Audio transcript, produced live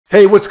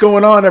Hey, what's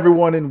going on,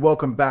 everyone, and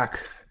welcome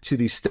back to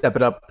the Step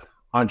It Up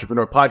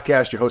Entrepreneur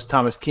Podcast. Your host,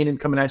 Callye Keen,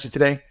 coming at you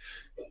today.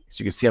 As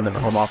you can see, I'm in the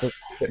home office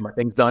getting my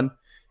things done.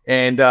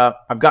 And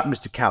I've got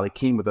Mr. Callye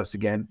Keen with us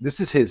again. This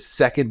is his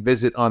second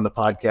visit on the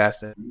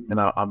podcast, and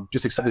I'm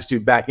just excited this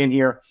dude back in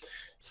here.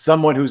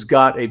 Someone who's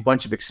got a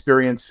bunch of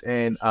experience,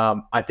 and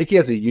I think he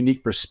has a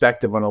unique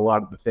perspective on a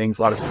lot of the things,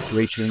 a lot of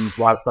situations,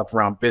 a lot of stuff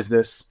around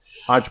business,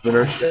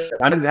 entrepreneurship.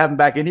 I didn't have him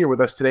back in here with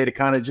us today to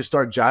kind of just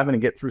start jiving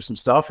and get through some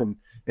stuff and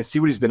see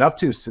what he's been up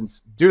to since,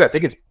 dude, I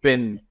think it's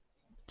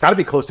got to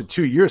be close to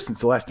 2 years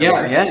since the last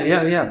time.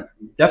 Yeah,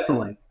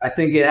 definitely. I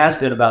think it has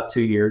been about 2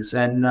 years,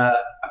 and I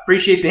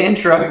appreciate the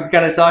intro and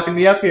kind of talking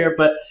me up here,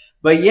 but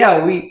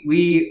yeah,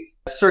 we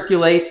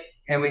circulate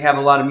and we have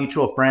a lot of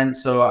mutual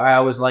friends. So I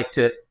always like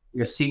to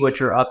see what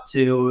you're up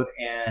to,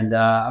 and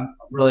I'm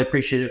really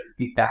appreciative to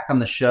be back on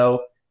the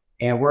show.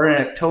 And we're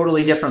in a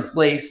totally different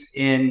place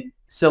in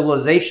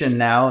civilization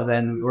now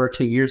than we were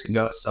 2 years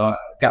ago. So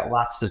I've got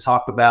lots to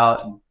talk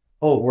about.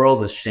 Whole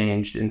world has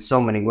changed in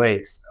so many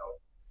ways. So.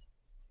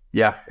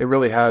 Yeah, it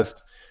really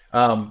has.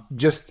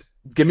 Just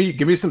give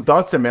me some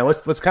thoughts there, man.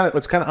 Let's kind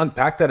of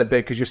unpack that a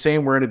bit, because you're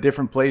saying we're in a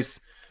different place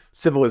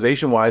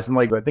civilization wise, and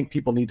like I think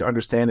people need to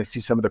understand and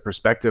see some of the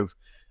perspective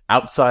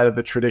outside of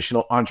the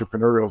traditional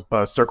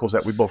entrepreneurial circles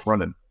that we both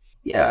run in.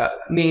 Yeah,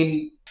 I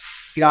mean,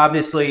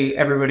 obviously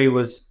everybody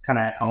was kind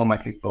of at home. I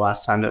think the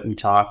last time that we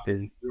talked,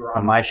 and we were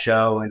on my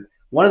show, and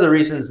one of the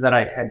reasons that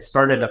I had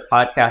started a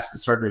podcast and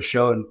started a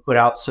show and put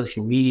out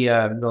social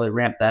media and really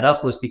ramped that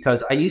up was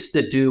because I used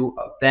to do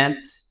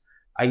events.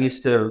 I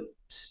used to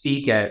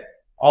speak at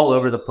all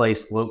over the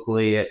place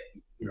locally at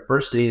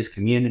universities,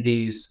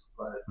 communities,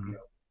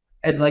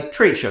 and like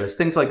trade shows,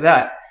 things like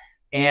that.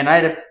 And I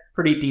had a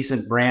pretty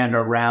decent brand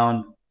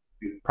around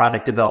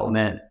product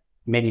development,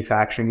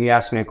 manufacturing. You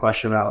asked me a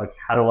question about like,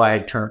 how do I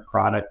turn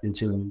product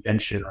into an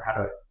invention, or how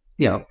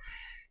to,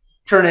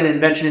 turn an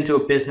invention into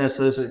a business.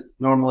 Those are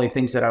normally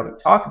things that I would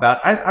talk about.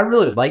 I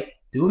really like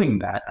doing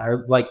that. I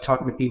like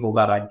talking to people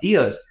about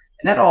ideas,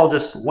 and that all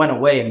just went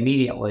away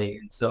immediately.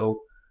 And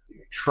so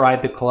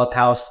tried the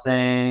Clubhouse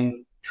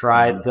thing,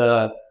 tried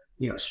the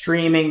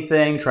streaming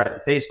thing, tried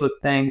the Facebook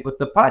thing, but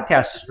the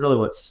podcast is really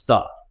what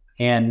stuck.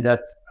 And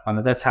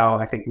that's how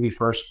I think we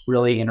first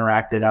really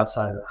interacted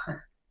outside of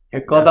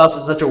the Clubhouse.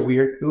 Is such a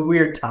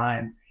weird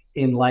time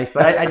in life,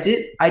 but I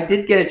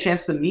did get a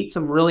chance to meet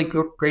some really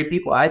great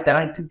people that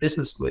I do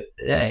business with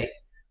today.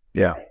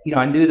 Yeah,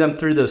 I knew them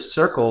through those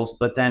circles,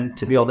 but then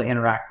to be able to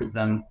interact with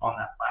them on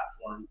that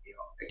platform,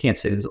 I can't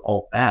say this is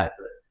all bad,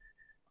 but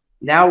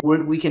now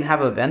we can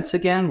have events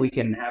again, we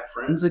can have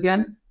friends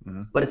again,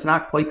 but it's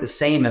not quite the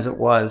same as it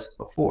was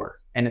before,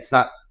 and it's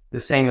not the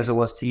same as it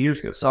was 2 years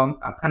ago. So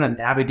I'm kind of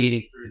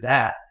navigating through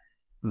that,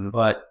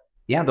 but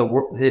yeah,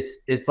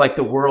 it's like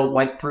the world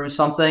went through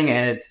something,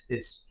 and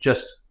it's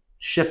just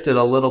shifted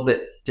a little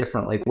bit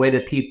differently. The way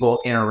that people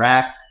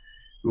interact,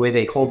 the way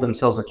they hold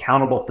themselves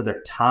accountable for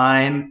their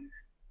time,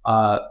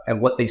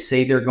 and what they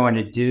say they're going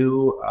to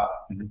do,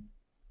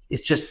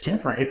 it's just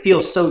different. It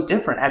feels so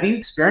different. Have you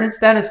experienced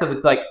that? It's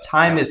like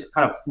time is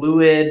kind of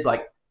fluid.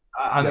 Like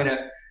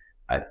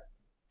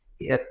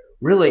it's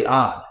really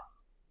odd.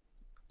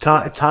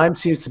 Time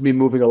seems to be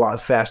moving a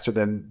lot faster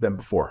than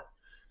before,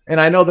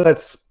 and I know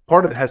that's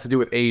part of it has to do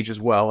with age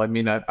as well. I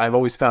mean, I've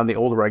always found the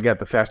older I get,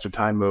 the faster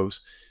time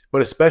moves.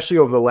 But especially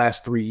over the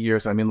last 3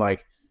 years, I mean,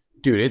 like,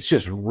 dude, it's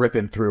just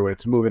ripping through it.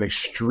 It's moving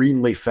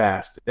extremely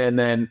fast. And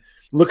then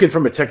looking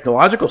from a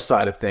technological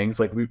side of things,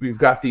 like we've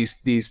got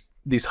these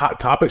hot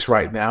topics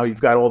right now.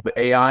 You've got all the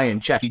AI and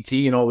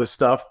ChatGPT and all this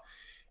stuff,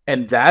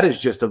 and that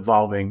is just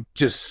evolving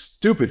just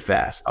stupid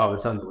fast. Oh,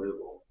 it's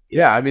unbelievable.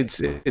 Yeah, I mean,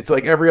 it's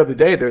like every other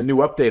day there's a new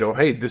update. Or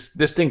hey,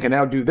 this thing can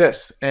now do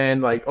this,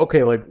 and like,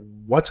 okay, like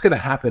what's going to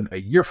happen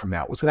a year from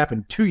now? What's going to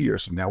happen 2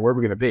 years from now? Where are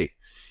we going to be?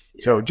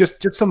 So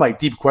just some like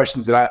deep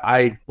questions that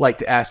I like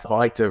to ask. I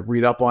like to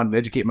read up on and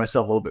educate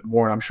myself a little bit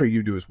more, and I'm sure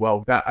you do as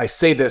well. I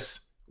say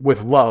this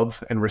with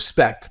love and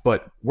respect,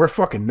 but we're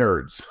fucking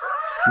nerds.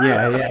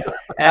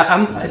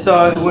 Yeah.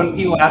 So when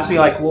people ask me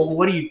like, well,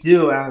 what do you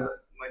do? And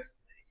like,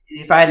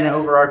 if I had an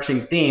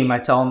overarching theme, I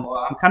tell them,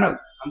 well, I'm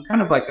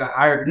kind of like a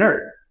hired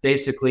nerd.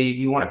 Basically, if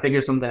you want to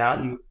figure something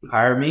out, you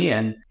hire me,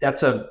 and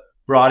that's a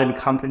broad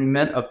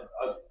accompaniment of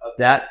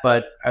that.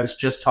 But I was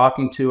just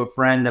talking to a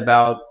friend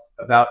about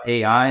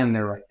AI, and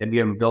they're like, have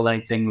you ever built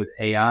anything with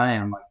AI?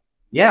 And I'm like,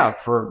 yeah,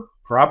 for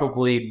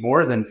probably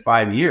more than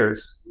 5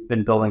 years, we've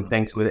been building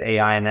things with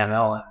AI and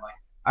ML. And like,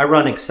 I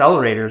run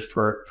accelerators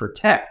for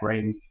tech,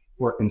 right? And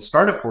work in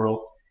startup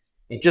world.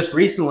 And just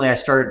recently I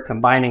started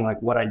combining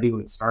like what I do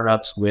with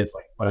startups with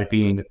like what I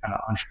do in the kind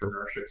of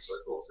entrepreneurship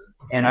circles.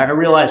 And I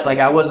realized like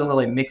I wasn't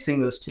really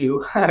mixing those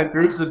two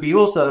groups of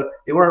people. So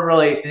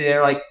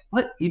they're like,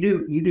 what, you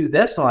do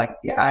this? I'm like,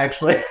 yeah, I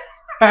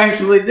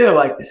actually do.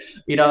 Like,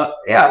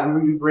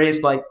 we've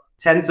raised like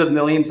tens of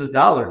millions of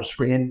dollars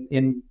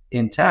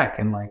in tech,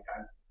 and like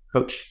I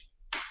coach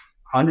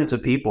hundreds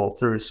of people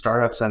through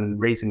startups and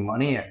raising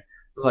money. And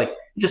it's like,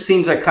 it just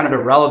seems like kind of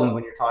irrelevant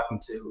when you're talking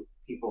to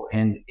people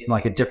in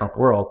like a different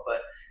world.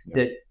 But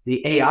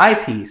the AI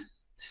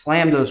piece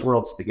slam those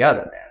worlds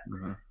together,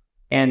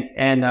 man.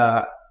 And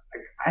I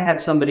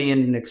had somebody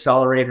in an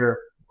accelerator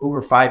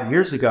over 5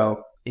 years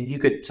ago, and you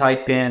could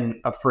type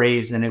in a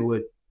phrase and it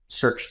would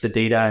search the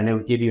data and it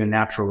would give you a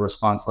natural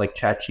response like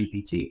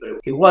ChatGPT.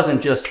 But it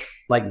wasn't just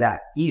like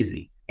that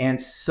easy.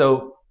 And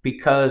so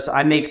because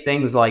I make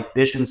things like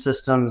vision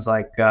systems,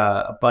 like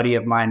a buddy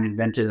of mine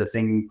invented a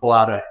thing, you pull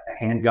out a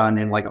handgun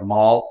in like a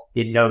mall,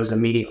 it knows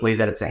immediately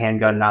that it's a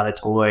handgun, not a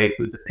toy,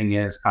 who the thing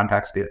is,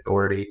 contacts the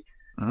authority.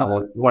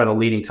 One of the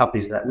leading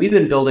companies that we've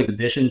been building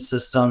vision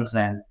systems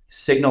and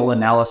signal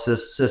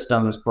analysis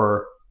systems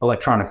for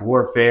electronic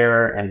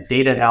warfare and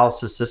data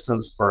analysis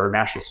systems for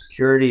national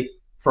security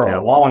for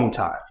a long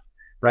time,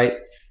 right?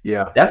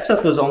 Yeah. That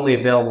stuff was only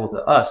available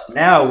to us.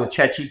 Now with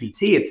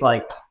ChatGPT, it's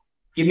like,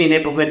 give me an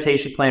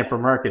implementation plan for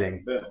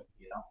marketing. Boom,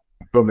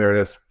 Boom, there it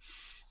is.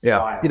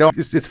 Yeah. Wow.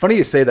 It's funny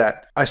you say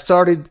that. I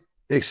started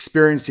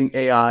experiencing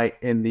AI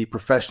in the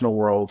professional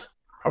world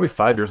probably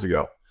 5 years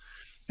ago,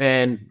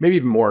 and maybe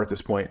even more at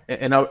this point.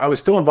 And I was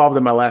still involved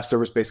in my last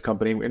service-based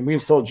company, and we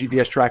installed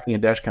GPS tracking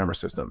and dash camera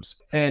systems.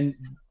 And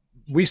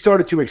we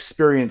started to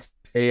experience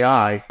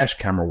AI dash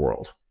camera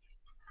world.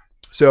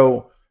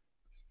 So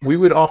we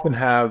would often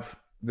have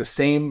the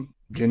same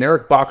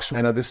generic box.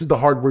 I know this is the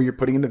hardware you're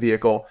putting in the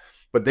vehicle,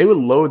 but they would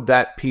load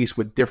that piece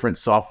with different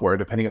software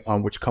depending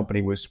upon which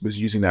company was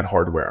using that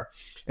hardware.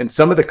 And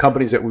some of the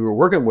companies that we were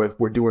working with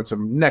were doing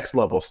some next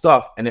level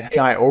stuff and an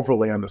AI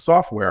overlay on the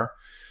software.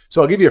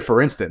 So I'll give you a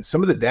for instance,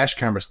 some of the dash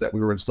cameras that we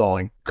were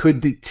installing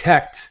could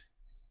detect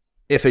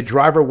if a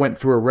driver went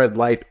through a red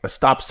light, a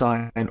stop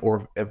sign,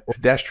 or if a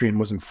pedestrian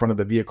was in front of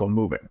the vehicle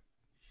moving.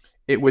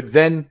 It would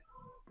then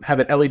have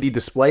an LED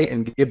display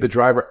and give the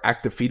driver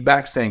active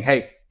feedback saying,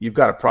 hey, you've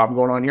got a problem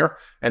going on here.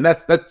 And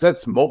that's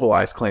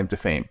Mobileye's claim to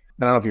fame.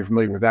 I don't know if you're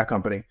familiar with that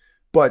company,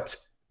 but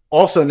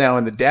also now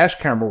in the dash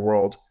camera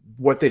world,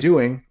 what they're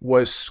doing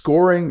was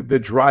scoring the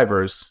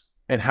drivers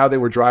and how they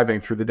were driving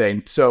through the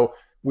day. So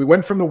we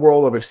went from the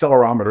world of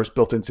accelerometers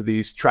built into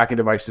these tracking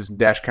devices and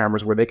dash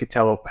cameras where they could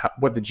tell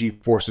what the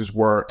G-forces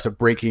were, so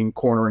braking,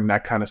 cornering,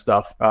 that kind of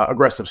stuff,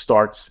 aggressive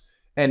starts.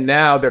 And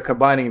now they're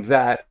combining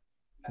that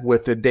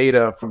with the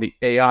data from the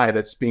AI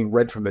that's being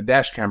read from the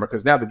dash camera,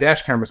 because now the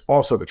dash camera is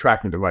also the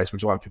tracking device,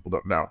 which a lot of people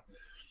don't know.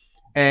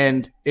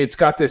 And it's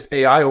got this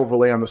AI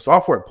overlay on the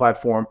software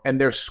platform, and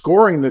they're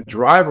scoring the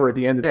driver at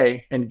the end of the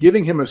day and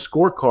giving him a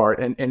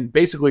scorecard and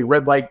basically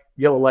red light,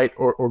 yellow light,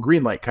 or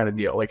green light kind of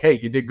deal. Like, hey,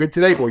 you did good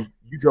today, or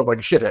you drove like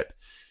a shithead.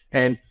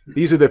 And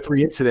these are the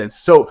 3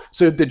 incidents. So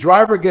the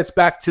driver gets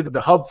back to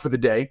the hub for the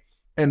day,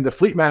 and the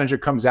fleet manager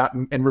comes out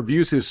and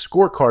reviews his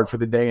scorecard for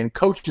the day and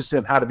coaches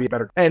him how to be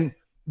better. And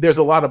there's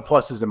a lot of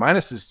pluses and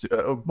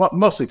minuses,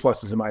 mostly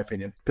pluses in my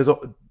opinion, because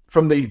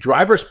from the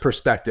driver's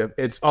perspective,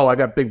 it's, oh, I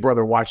got Big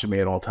Brother watching me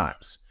at all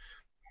times.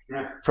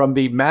 Yeah. From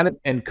the man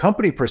and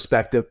company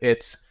perspective,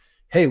 it's,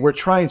 hey, we're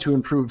trying to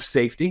improve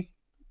safety,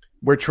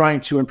 we're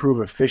trying to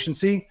improve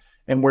efficiency,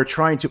 and we're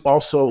trying to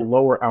also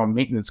lower our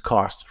maintenance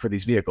costs for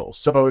these vehicles.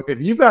 So if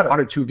you've got 1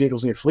 or 2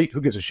 vehicles in your fleet,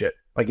 who gives a shit?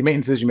 Like, your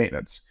maintenance is your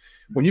maintenance.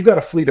 When you've got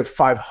a fleet of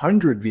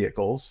 500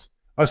 vehicles,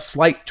 a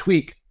slight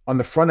tweak on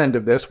the front end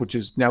of this, which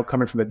is now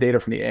coming from the data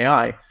from the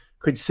AI,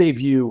 could save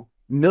you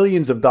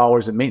millions of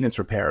dollars in maintenance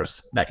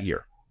repairs that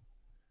year.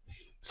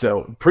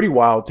 So pretty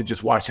wild to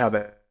just watch how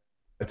the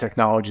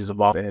technology has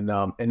evolved and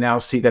now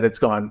see that it's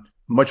gone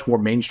much more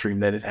mainstream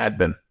than it had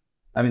been.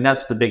 I mean,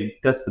 that's the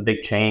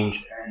big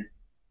change,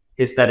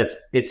 is that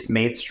it's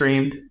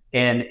mainstreamed,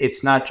 and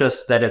it's not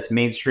just that it's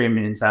mainstream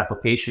in its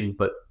application,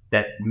 but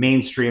that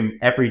mainstream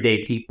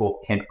everyday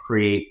people can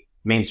create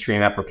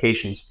mainstream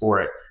applications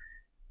for it.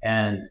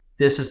 And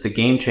this is the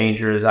game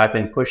changer. Is I've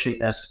been pushing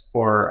this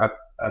for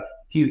a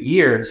few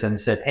years and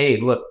said, hey,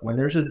 look, when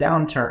there's a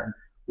downturn,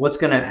 what's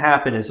going to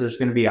happen is there's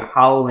going to be a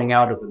hollowing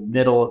out of the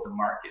middle of the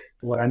market.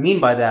 What I mean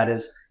by that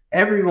is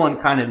everyone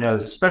kind of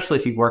knows, especially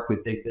if you work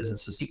with big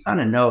businesses, you kind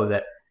of know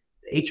that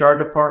the HR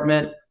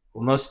department,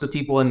 most of the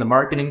people in the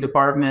marketing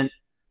department,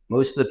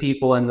 most of the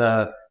people in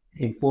the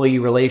employee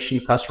relation,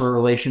 customer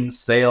relations,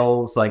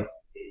 sales, like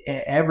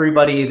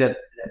everybody that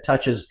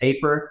touches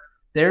paper,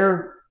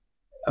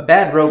 a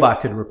bad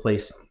robot could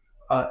replace them.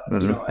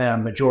 A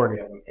majority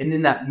of them. And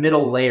in that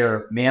middle layer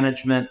of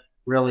management,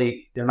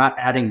 really, they're not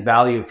adding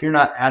value. If you're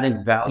not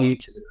adding value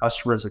to the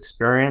customer's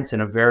experience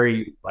in a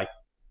very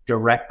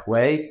direct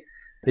way,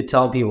 they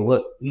tell people,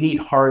 look, you need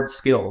hard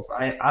skills.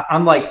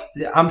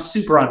 I'm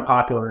super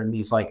unpopular in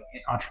these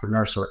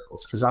entrepreneur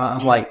circles because I'm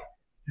like,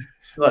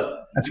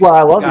 look, that's why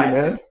I love guys,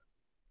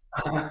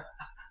 you, man.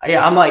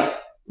 Yeah, I'm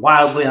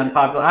wildly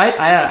unpopular.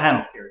 I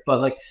don't care,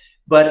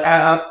 but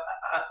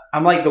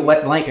I'm like the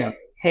wet blanket.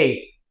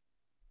 Hey,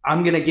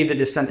 I'm going to give a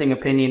dissenting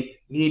opinion.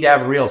 You need to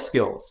have real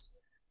skills.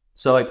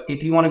 So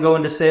if you want to go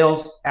into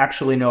sales,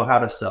 actually know how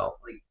to sell.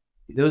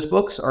 Those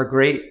books are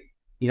great.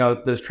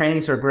 Those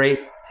trainings are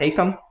great. Take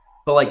them,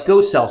 but go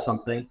sell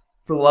something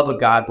for the love of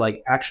God.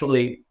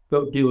 Actually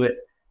go do it.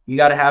 You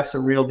got to have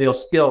some real deal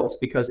skills,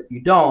 because if you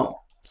don't,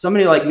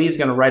 somebody like me is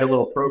going to write a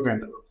little program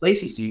that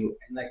replaces you.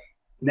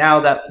 And now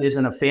that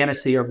isn't a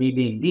fantasy or me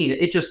being mean.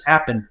 It just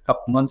happened a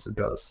couple months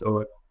ago.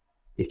 So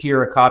if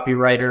you're a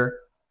copywriter,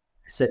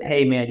 I said,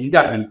 hey man, you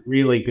got to be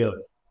really good.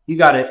 You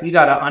got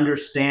to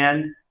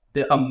understand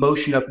the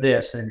emotion of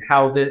this and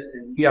how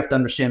you have to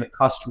understand the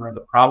customer,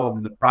 the problem,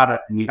 and the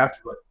product, and you have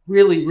to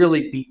really,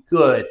 really be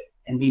good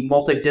and be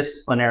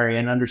multidisciplinary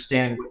and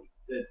understand what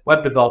the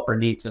web developer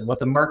needs and what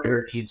the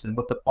marketer needs and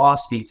what the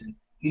boss needs. And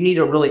you need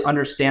to really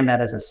understand that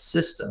as a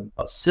system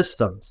of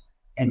systems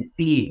and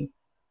be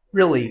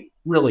really,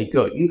 really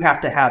good. You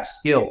have to have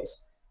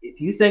skills.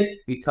 If you think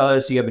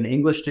because you have an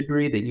English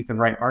degree that you can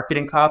write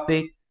marketing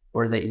copy,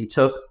 or that you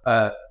took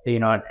an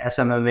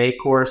SMMA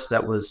course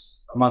that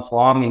was a month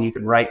long and you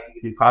can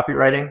do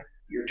copywriting,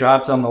 your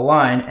job's on the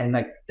line.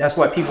 And that's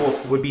why people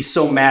would be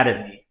so mad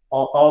at me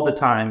all the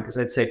time, because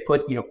I'd say,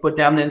 put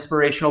down the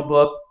inspirational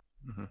book,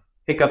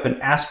 pick up an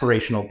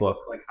aspirational book.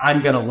 Like,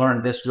 I'm going to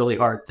learn this really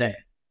hard thing.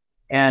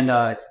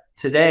 And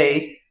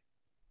today,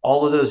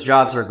 all of those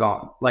jobs are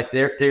gone. Like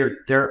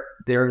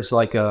there's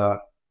like a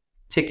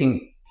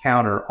ticking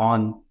counter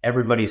on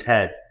everybody's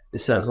head. It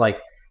says like,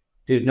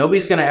 dude,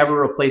 nobody's going to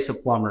ever replace a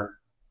plumber,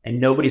 and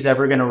nobody's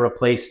ever going to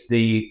replace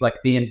the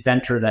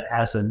inventor that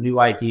has a new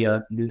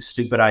idea, new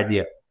stupid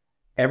idea.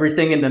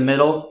 Everything in the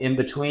middle, in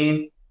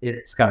between,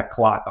 it's got a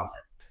clock on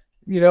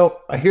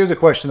it. Here's a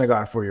question I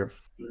got for you.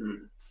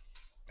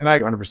 And I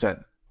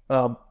 100%.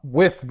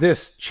 With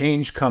this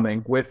change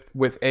coming,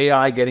 with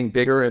AI getting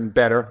bigger and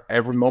better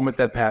every moment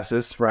that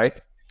passes, right?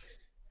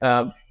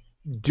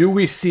 Do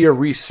we see a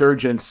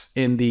resurgence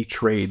in the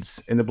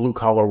trades, in the blue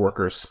collar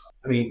workers?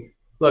 I mean,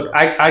 look,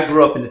 I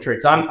grew up in the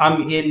trades.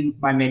 I'm in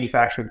my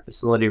manufacturing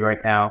facility right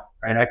now,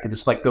 right? I could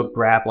just go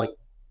grab like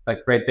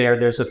right there.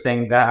 There's a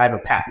thing that I have a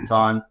patent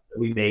on that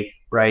we make,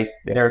 right?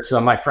 There's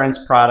my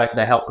friend's product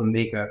that helped him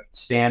make a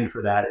stand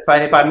for that.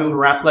 If I move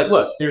around,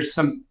 look, there's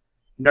some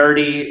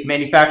nerdy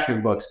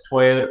manufacturing books,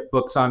 toilet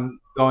books on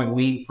going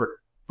lean for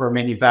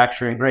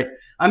manufacturing, right?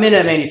 I'm in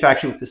a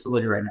manufacturing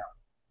facility right now.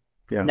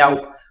 Yeah.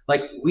 Now,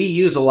 we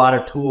use a lot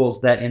of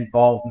tools that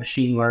involve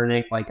machine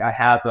learning. I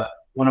have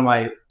one of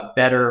my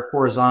better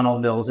horizontal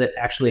mills. It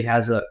actually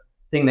has a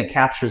thing that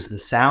captures the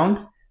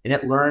sound, and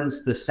it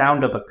learns the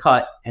sound of a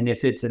cut. And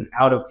if it's an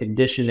out of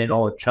condition,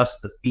 it'll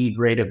adjust the feed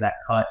rate of that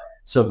cut,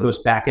 so it goes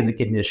back into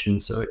condition.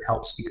 So it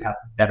helps you have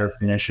better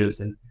finishes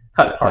and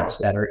cut parts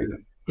better.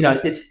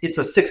 It's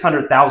a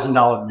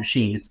 $600,000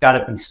 machine. It's got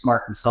to be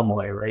smart in some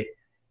way, right?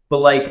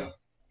 But at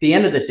the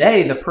end of the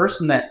day, the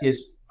person that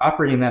is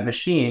operating that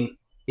machine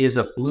is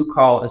a blue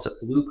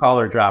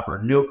collar job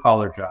or no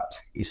collar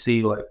jobs. You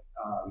see,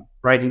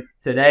 right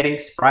today,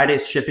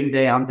 Friday's shipping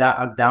day. I'm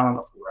down on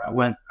the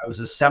floor. I was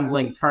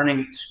assembling,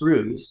 turning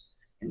screws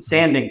and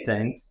sanding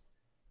things,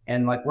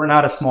 and we're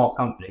not a small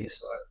company,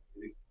 so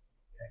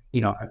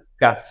I've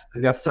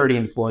got 30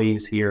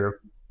 employees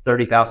here,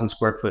 30,000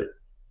 square foot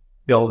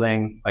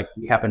building.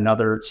 We have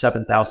another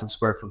 7,000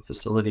 square foot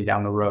facility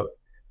down the road.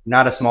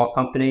 Not a small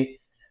company,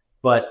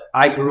 but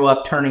I grew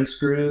up turning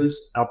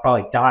screws. I'll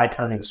probably die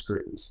turning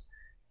screws,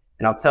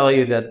 and I'll tell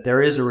you that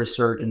there is a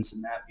resurgence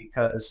in that,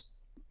 because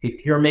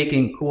if you're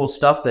making cool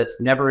stuff that's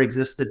never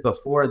existed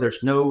before,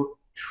 there's no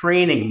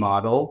training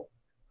model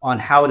on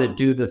how to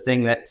do the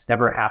thing that's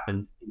never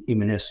happened in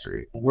human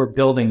history. We're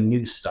building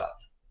new stuff,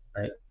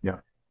 right? Yeah.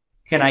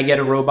 Can I get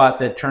a robot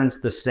that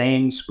turns the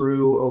same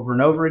screw over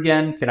and over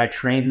again? Can I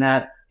train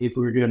that if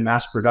we were doing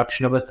mass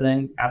production of a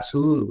thing?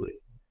 Absolutely.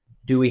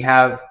 Do we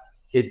have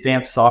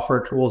advanced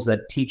software tools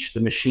that teach the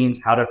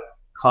machines how to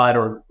cut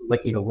or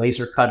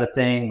laser cut a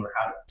thing, or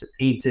how to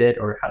paint it,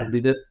 or how to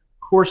do that? Of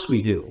course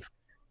we do.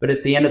 But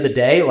at the end of the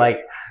day,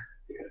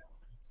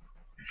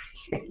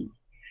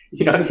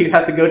 you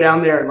have to go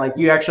down there and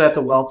you actually have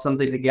to weld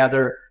something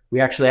together. We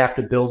actually have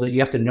to build it. You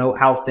have to know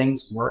how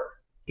things work.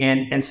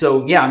 And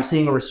so, yeah, I'm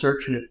seeing a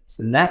resurgence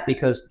in that,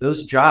 because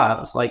those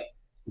jobs like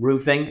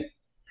roofing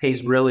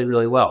pays really,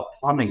 really well.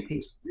 Plumbing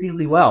pays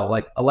really well.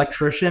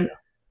 Electrician,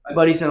 my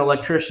buddy's an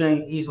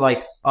electrician. He's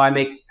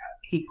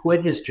he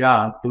quit his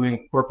job doing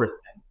a corporate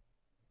thing,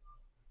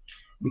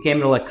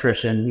 became an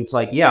electrician. He's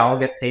yeah, I'll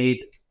get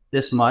paid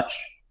this much.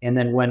 And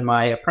then when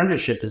my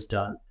apprenticeship is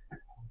done,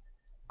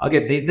 I'll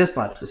get paid this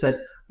much. I said,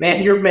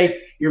 man, you're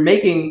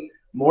making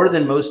more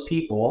than most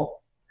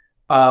people,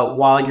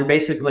 while you're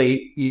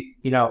basically,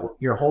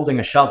 you're holding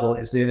a shovel,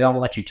 is they don't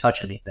let you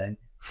touch anything.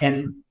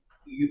 And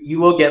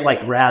you will get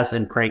razzed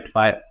and cranked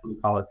by blue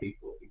collar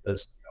people,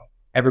 because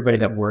everybody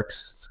that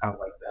works is kind of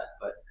like that.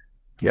 But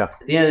yeah, at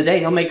the end of the day,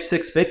 he'll make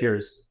six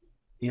figures,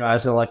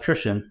 as an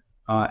electrician,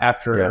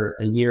 after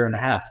a year and a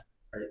half.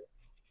 Right?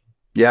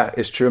 Yeah,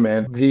 it's true,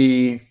 man.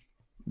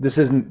 This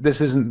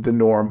isn't the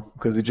norm,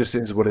 because it just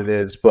is what it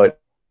is. But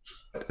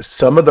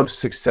some of the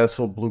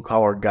successful blue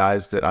collar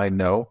guys that I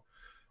know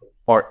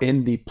are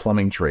in the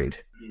plumbing trade,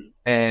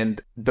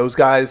 and those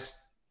guys,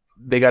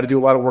 they got to do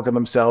a lot of work on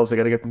themselves. They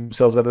got to get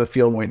themselves out of the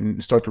field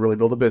and start to really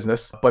build a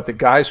business. But the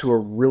guys who are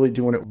really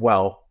doing it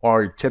well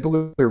are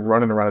typically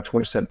running around a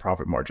 20%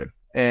 profit margin,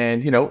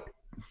 and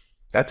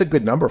that's a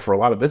good number for a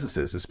lot of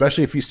businesses,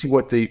 especially if you see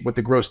what the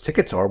gross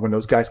tickets are when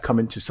those guys come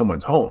into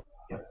someone's home.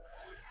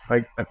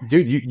 Like,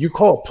 dude, you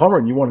call a plumber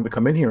and you want him to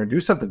come in here and do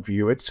something for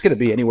you. It's going to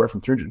be anywhere from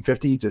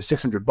 350 to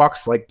 600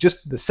 bucks. Like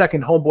just the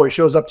second homeboy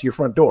shows up to your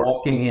front door.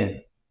 Walking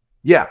in.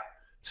 Yeah.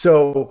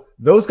 So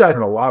those guys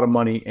earn a lot of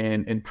money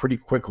and pretty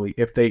quickly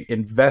if they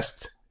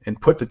invest and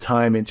put the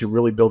time into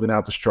really building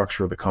out the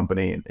structure of the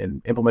company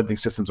and implementing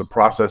systems and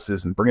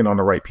processes and bringing on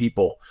the right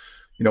people,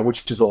 you know,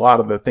 which is a lot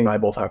of the thing I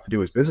both have to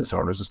do as business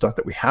owners and stuff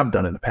that we have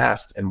done in the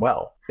past and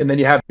well. And then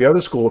you have the other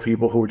school of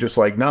people who are just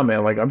like, no,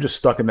 man, like I'm just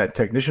stuck in that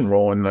technician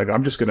role and like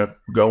I'm just going to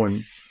go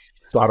and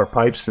solder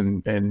pipes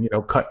and you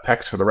know, cut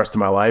pecs for the rest of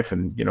my life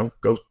and, you know,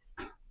 go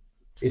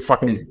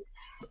fucking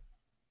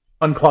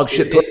unclog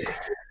shit.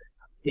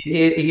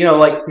 You know,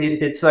 like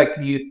it's like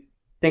you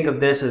think of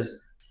this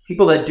as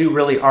people that do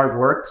really hard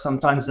work.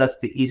 Sometimes that's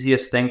the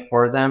easiest thing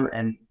for them,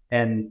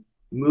 and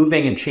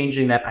moving and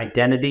changing that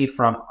identity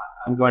from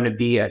I'm going to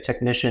be a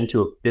technician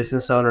to a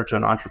business owner to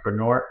an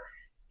entrepreneur.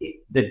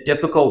 The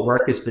difficult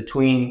work is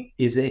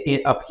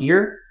up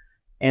here,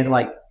 and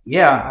like,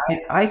 yeah,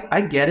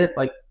 I get it.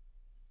 Like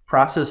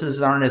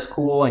processes aren't as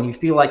cool, and you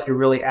feel like you're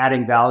really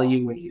adding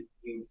value when you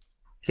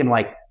can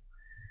like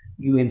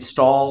you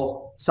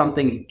install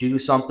something, you do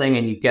something,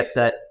 and you get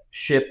that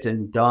shipped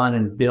and done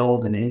and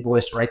billed and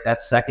invoiced right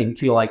that second. You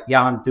feel like,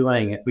 yeah, I'm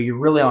doing it, but you're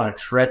really on a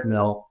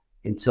treadmill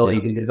until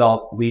you can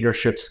develop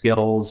leadership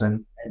skills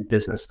and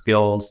business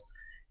skills.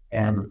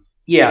 And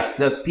yeah,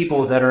 the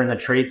people that are in the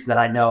trades that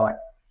I know,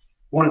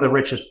 one of the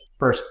richest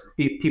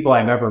people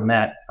I've ever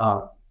met,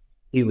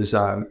 he was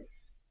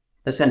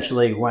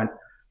essentially went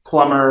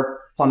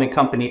plumbing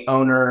company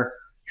owner,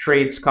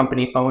 trades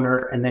company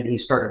owner, and then he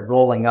started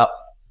rolling up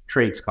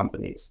trades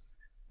companies.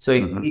 So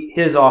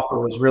his offer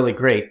was really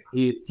great.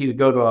 He would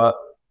go to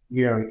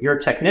your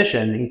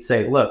technician and he'd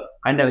say, look,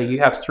 I know you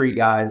have 3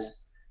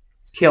 guys,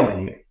 it's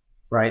killing you,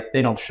 right?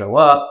 They don't show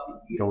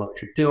up. You don't know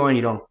what you're doing.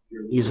 You're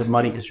using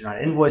money because you're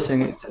not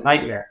invoicing. It's a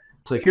nightmare.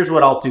 So here's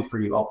what I'll do for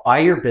you. I'll buy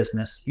your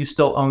business. You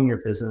still own your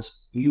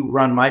business. You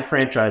run my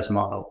franchise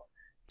model,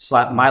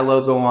 slap my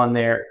logo on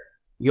there.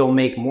 You'll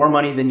make more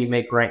money than you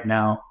make right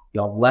now.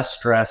 You'll have less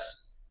stress.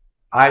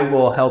 I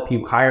will help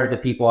you hire the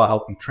people. I'll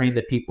help you train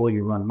the people.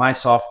 You run my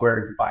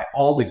software. You buy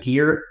all the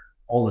gear,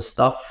 all the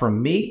stuff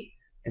from me.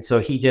 And so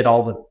he did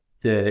all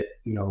the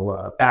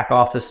back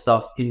office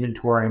stuff,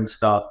 inventorying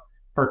stuff,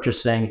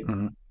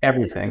 purchasing,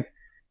 everything.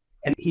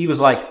 And he was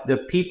like, the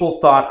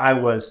people thought I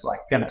was like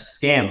going to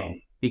scam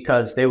them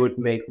because they would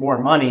make more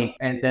money.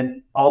 And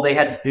then all they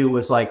had to do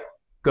was like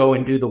go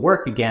and do the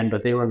work again,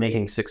 but they were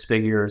making 6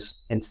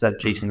 figures instead of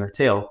chasing their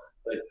tail.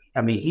 But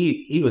I mean,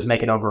 he was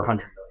making over $100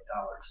 million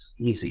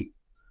easy.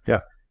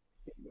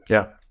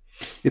 Yeah.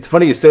 It's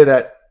funny you say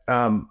that.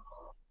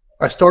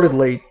 I started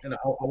late, and I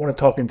want to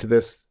talk into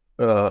this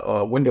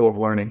window of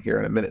learning here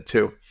in a minute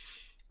too.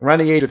 Around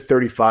the age of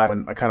 35,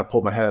 and I kind of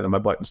pulled my head out of my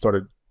butt and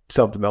started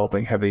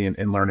self-developing heavy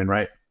and learning,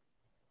 right?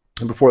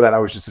 And before that, I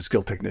was just a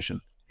skilled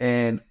technician.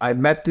 And I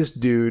met this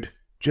dude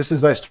just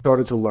as I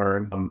started to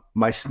learn.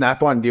 My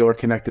Snap-on dealer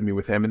connected me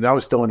with him, and I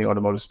was still in the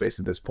automotive space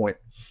at this point.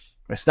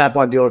 My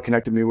Snap-on dealer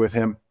connected me with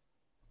him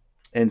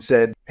and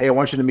said, hey, I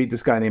want you to meet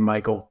this guy named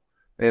Michael.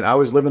 And I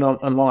was living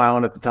on Long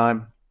Island at the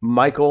time.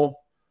 Michael,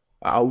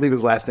 I'll leave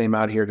his last name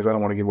out here because I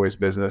don't want to give away his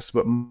business,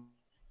 but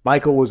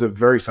Michael was a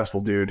very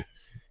successful dude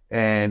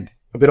and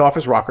a bit off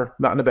his rocker,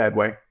 not in a bad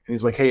way. And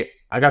he's like, hey,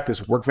 I got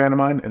this work van of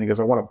mine. And he goes,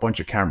 I want a bunch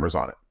of cameras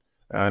on it.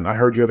 And I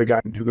heard you're the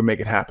guy who can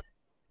make it happen.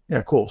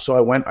 Yeah, cool.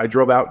 So I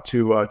drove out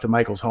to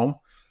Michael's home.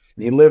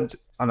 And he lived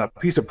on a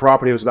piece of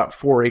property that was about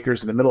 4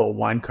 acres in the middle of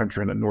wine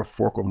country in the North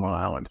Fork of Long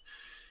Island.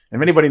 And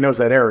if anybody knows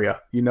that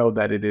area, you know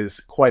that it is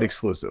quite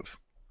exclusive.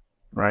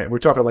 Right, we're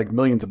talking like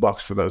millions of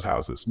bucks for those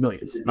houses,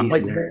 millions.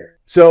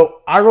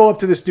 So I roll up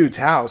to this dude's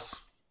house,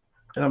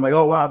 and I'm like,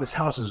 "Oh wow, this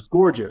house is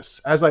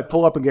gorgeous." As I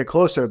pull up and get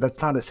closer, that's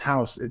not his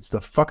house; it's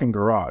the fucking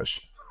garage.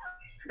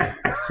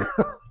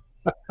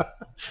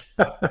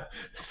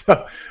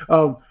 So,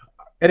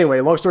 anyway,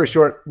 long story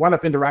short, wound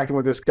up interacting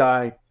with this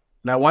guy,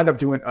 and I wound up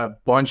doing a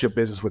bunch of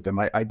business with him.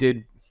 I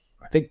did,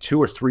 I think,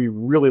 2 or 3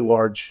 really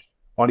large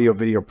audio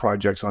video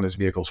projects on his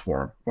vehicles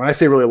for him. When I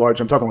say really large,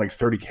 I'm talking like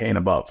 30K and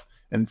above.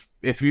 And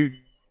if you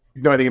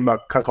know anything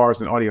about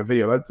cars and audio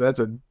video, that's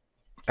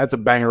a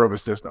banger of a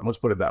system. Let's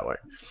put it that way.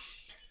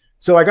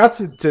 So I got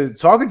to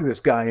talking to this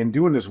guy and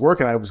doing this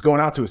work, and I was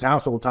going out to his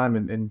house all the time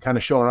and kind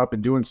of showing up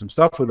and doing some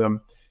stuff with him.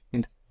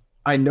 And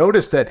I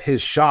noticed that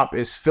his shop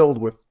is filled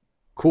with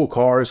cool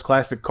cars,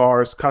 classic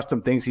cars,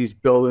 custom things he's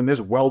building. There's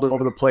welding all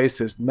over the place.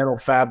 There's metal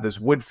fab, there's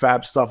wood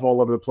fab stuff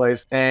all over the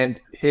place. And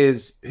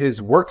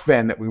his work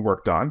van that we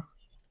worked on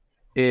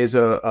is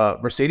a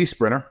Mercedes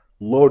Sprinter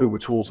loaded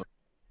with tools.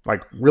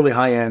 Like really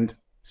high-end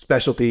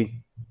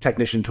specialty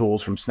technician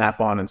tools from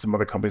Snap-on and some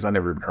other companies I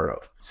never even heard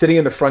of. Sitting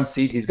in the front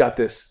seat, he's got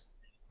this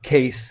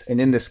case, and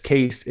in this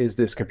case is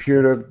this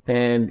computer.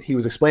 And he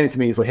was explaining to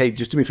me, he's like, hey,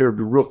 just do me a favor,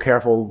 be real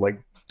careful.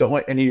 Like, don't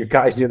let any of your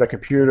guys near that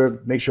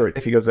computer. Make sure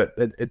if he goes that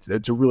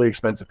it's a really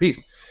expensive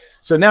piece.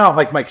 So now,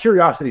 like, my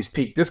curiosity's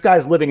peaked. This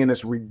guy's living in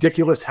this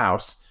ridiculous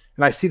house,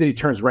 and I see that he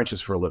turns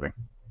wrenches for a living.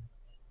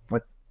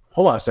 Like,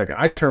 hold on a second.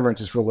 I turn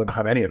wrenches for a living. I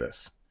don't have any of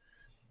this.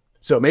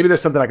 So maybe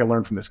there's something I can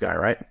learn from this guy,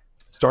 right?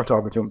 Start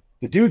talking to him.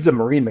 The dude's a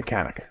marine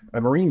mechanic,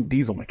 a marine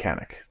diesel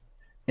mechanic.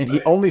 And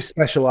he only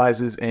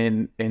specializes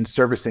in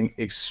servicing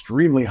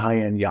extremely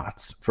high-end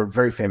yachts for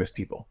very famous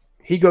people.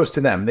 He goes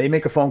to them. They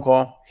make a phone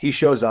call. He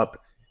shows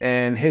up,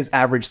 and his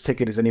average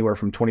ticket is anywhere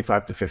from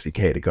 25 to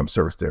 50K to come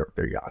service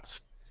their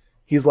yachts.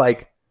 He's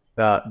like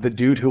the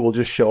dude who will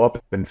just show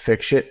up and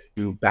fix shit,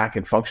 do back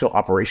and functional,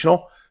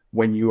 operational,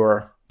 when you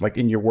are like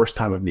in your worst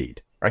time of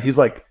need, right? He's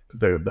like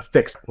the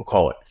fix, we'll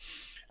call it.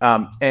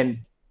 And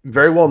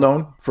very well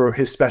known for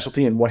his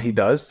specialty and what he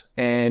does,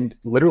 and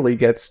literally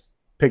gets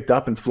picked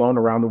up and flown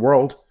around the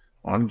world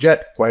on a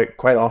jet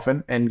quite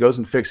often, and goes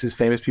and fixes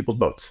famous people's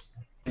boats.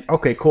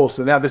 Okay, cool.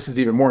 So now this is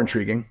even more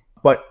intriguing,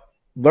 but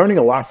learning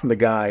a lot from the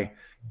guy.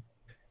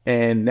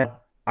 And now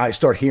I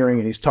start hearing,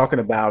 and he's talking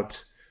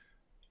about,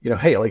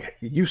 hey, like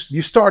you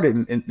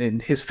started,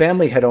 and his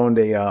family had owned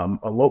a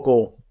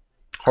local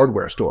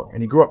hardware store,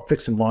 and he grew up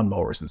fixing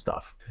lawnmowers and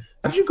stuff.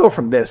 How did you go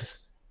from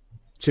this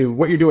to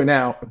what you're doing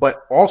now,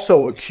 but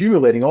also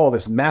accumulating all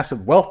this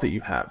massive wealth that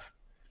you have?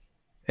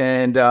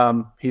 And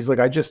he's like,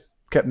 I just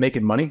kept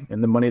making money,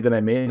 and the money that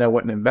I made, I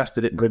went and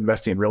invested it,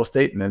 investing in real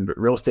estate, and then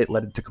real estate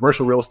led into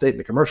commercial real estate, and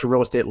the commercial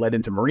real estate led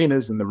into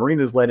marinas, and the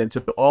marinas led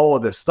into all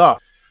of this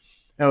stuff.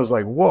 And I was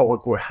like, whoa,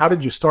 how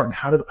did you start, and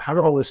how did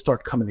all this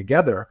start coming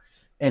together?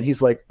 And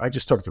he's like, I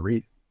just started to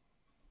read.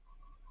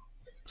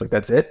 It's like,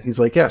 that's it? He's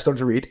like, yeah, I started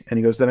to read. And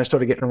he goes, then I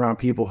started getting around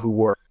people who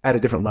were at a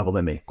different level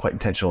than me, quite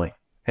intentionally.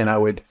 And I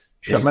would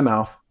shut my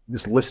mouth,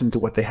 just listen to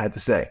what they had to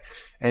say.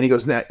 And he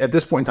goes, now, at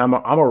this point in time,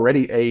 I'm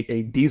already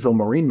a diesel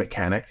marine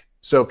mechanic.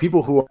 So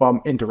people who I'm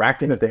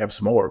interacting, if they have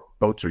smaller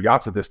boats or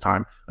yachts at this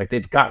time, like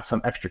they've got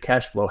some extra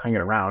cash flow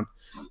hanging around.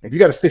 If you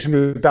got a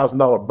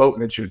 $600,000 boat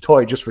and it's your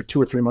toy just for 2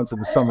 or 3 months of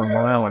the summer in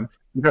Long Island,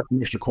 you've got some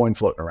extra coin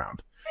floating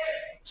around.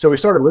 So we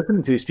started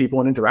listening to these people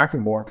and interacting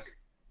more.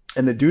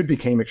 And the dude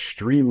became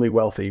extremely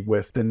wealthy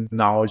with the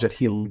knowledge that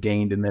he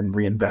gained and then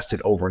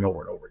reinvested over and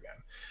over and over again.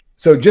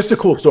 So just a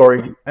cool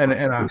story. And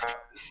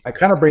I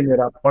kind of bring it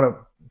up. I want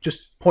to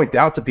just point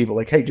out to people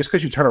like, hey, just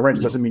because you turn a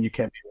wrench doesn't mean you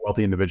can't be a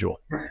wealthy individual.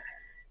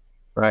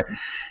 Right.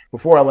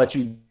 Before I let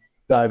you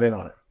dive in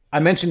on it, I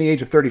mentioned the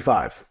age of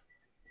 35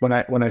 when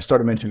I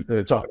started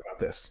talking about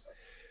this.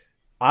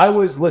 I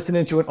was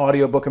listening to an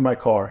audiobook in my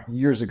car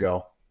years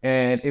ago,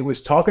 and it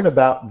was talking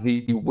about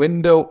the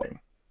window,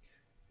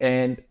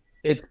 and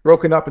it's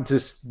broken up into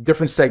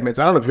different segments.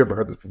 I don't know if you've ever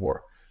heard this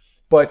before,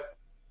 but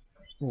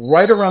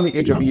right around the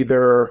age of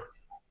either,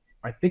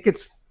 I think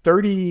it's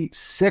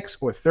 36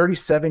 or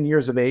 37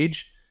 years of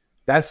age,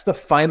 that's the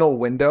final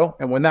window.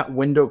 And when that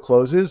window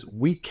closes,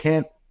 we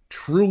can't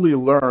truly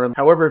learn.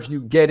 However, if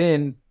you get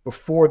in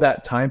before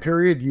that time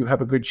period, you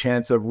have a good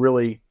chance of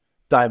really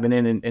diving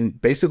in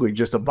and basically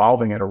just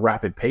evolving at a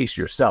rapid pace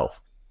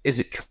yourself. Is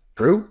it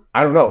true?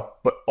 I don't know,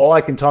 but all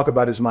I can talk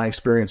about is my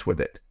experience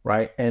with it,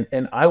 right?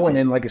 And I went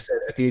in, like I said,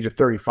 at the age of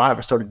 35,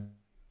 I started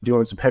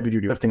doing some heavy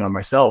duty lifting on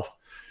myself.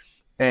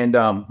 And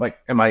like,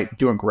 am I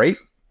doing great?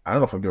 I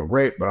don't know if I'm doing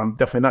great, but I'm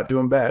definitely not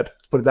doing bad.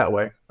 Let's put it that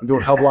way. I'm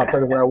doing a hell of a lot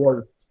better than I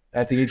was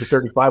at the age of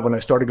 35 when I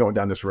started going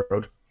down this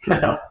road.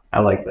 I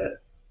like that.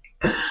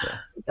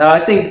 I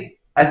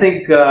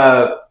think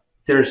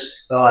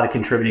there's a lot of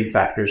contributing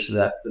factors to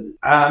that.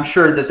 I'm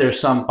sure that there's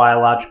some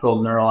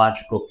biological,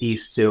 neurological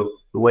piece to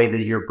the way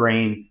that your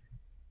brain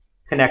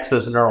connects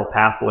those neural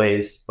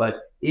pathways.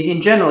 But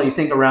in general, you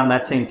think around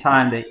that same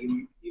time that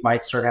you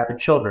might start having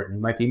children,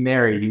 you might be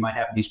married, you might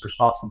have these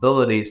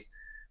responsibilities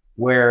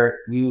where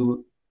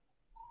you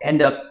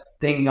end up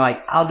thinking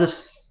like, I'll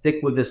just stick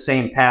with the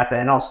same path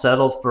and I'll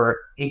settle for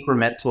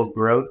incremental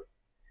growth.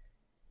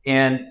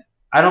 And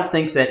I don't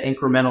think that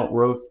incremental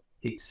growth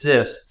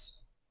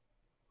exists.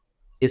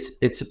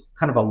 It's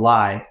kind of a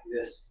lie.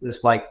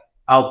 This like,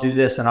 I'll do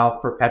this and I'll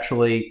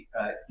perpetually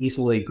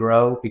easily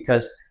grow,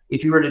 because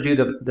if you were to do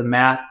the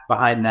math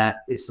behind that,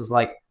 it's just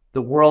like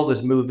the world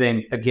is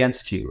moving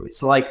against you.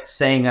 It's like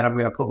saying that I'm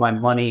going to put my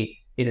money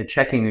in a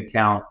checking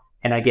account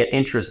and I get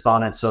interest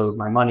on it, so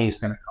my money is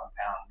going to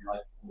compound. You're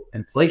like,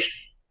 inflation,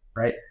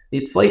 right?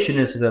 Inflation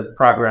is the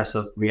progress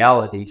of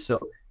reality. So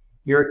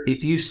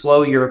if you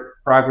slow your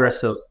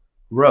progress of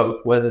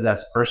growth, whether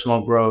that's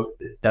personal growth,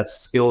 if that's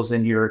skills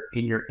in your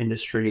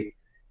industry,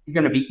 you're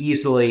going to be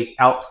easily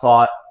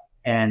outthought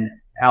and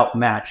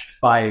outmatched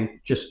by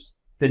just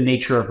the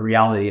nature of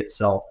reality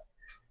itself.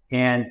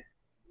 And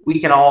we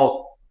can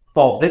all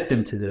fall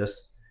victim to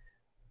this,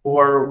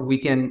 or we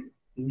can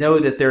know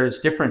that there's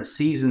different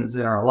seasons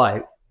in our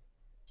life,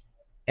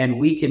 and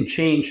we can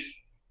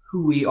change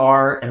who we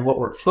are and what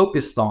we're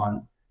focused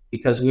on,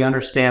 because we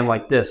understand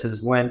like this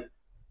is when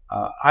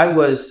I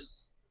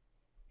was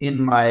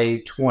in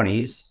my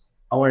 20s,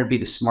 I wanted to be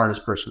the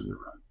smartest person in the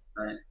room,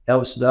 right? That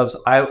was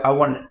I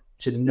wanted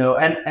to know,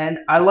 and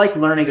I like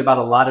learning about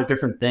a lot of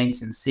different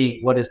things and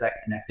seeing what is that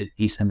connected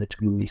piece in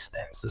between these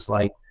things. It's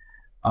like,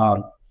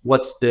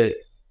 what's the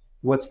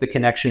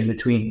connection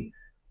between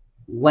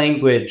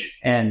language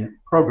and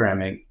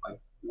programming? Like,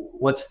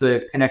 what's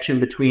the connection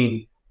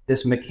between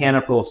this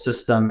mechanical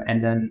system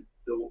and then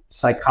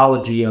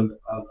psychology of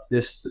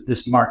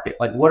this market.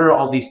 Like, what are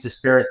all these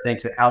disparate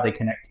things and how they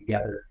connect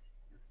together?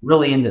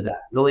 Really into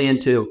that. Really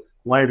into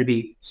wanted to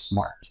be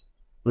smart.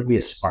 Wanted to be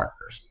a smart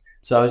person.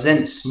 So I was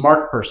in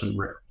smart person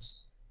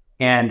rooms,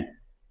 and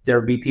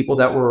there'd be people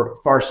that were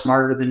far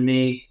smarter than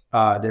me.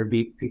 There'd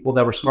be people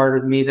that were smarter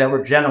than me that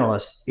were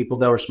generalists, people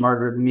that were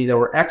smarter than me that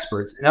were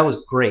experts. And that was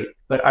great.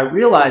 But I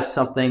realized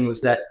something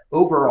was that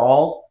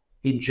overall,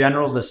 in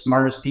general, the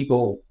smartest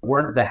people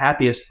weren't the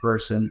happiest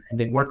person, and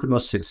they weren't the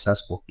most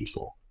successful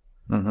people.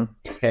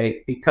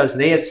 Okay. Because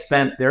they had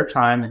spent their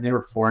time, and they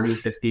were 40,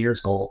 50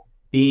 years old,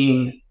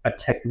 being a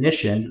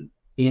technician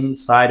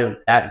inside of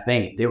that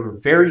vein. They were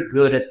very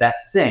good at that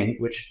thing,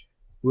 which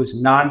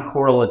was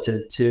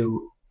non-correlative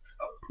to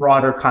a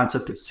broader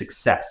concept of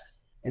success.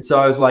 And so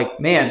I was like,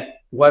 man,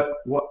 what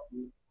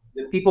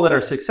the people that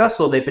are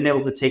successful, they've been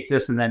able to take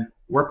this and then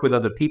work with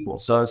other people.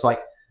 So I was like,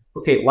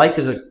 okay, life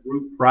is a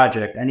group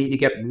project. I need to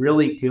get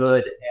really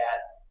good at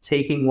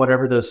taking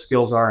whatever those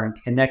skills are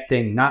and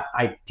connecting, not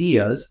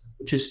ideas,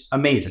 which is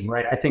amazing,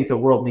 right? I think the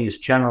world needs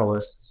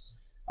generalists.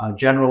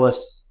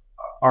 Generalists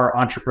are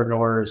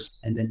entrepreneurs,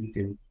 and then you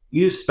can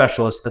use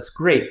specialists. That's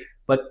great.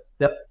 But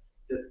the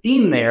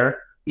theme there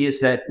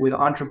is that with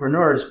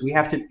entrepreneurs, we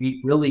have to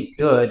be really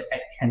good at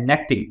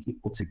connecting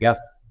people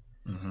together.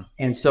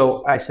 And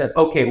so I said,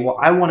 okay, well,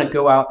 I want to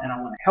go out and I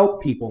want to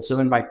help people. So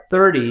in my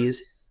 30s,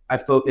 I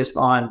focused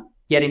on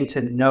getting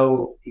to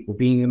know people,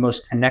 being the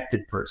most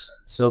connected person.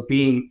 So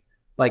being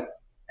like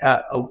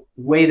a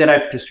way that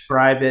I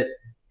describe it,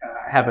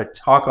 I have a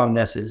talk on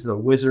this, is the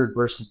wizard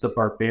versus the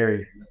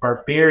barbarian. The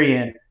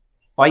barbarian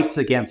fights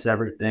against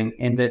everything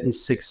and that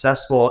is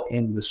successful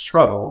in the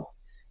struggle.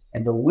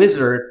 And the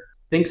wizard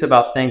thinks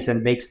about things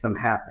and makes them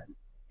happen.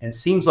 And it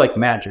seems like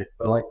magic,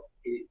 but like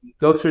you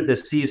go through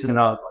this season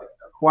of like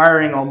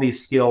acquiring all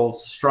these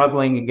skills,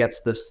 struggling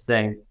against this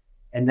thing.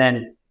 And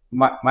then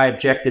my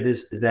objective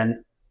is to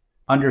then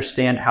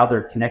understand how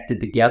they're connected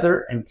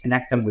together and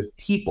connect them with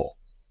people,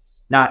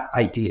 not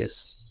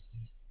ideas.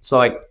 So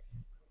like,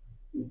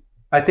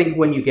 I think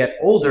when you get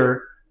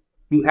older,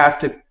 you have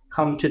to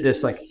come to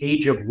this like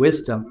age of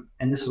wisdom.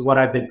 And this is what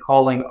I've been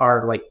calling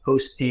our like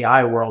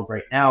post-AI world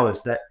right now,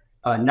 is that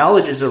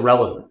knowledge is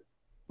irrelevant.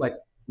 Like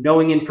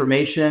knowing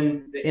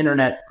information, the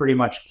internet pretty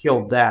much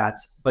killed that.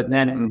 But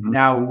then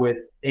now with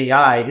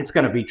AI, it's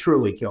going to be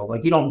truly killed.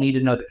 Like you don't need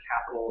to know the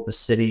capital of the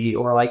city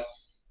or like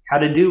how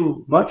to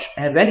do much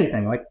of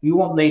anything. Like you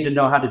won't need to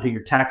know how to do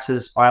your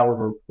taxes, file a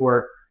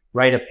report,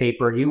 write a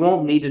paper. You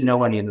won't need to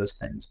know any of those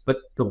things. But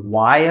the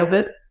why of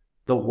it,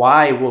 the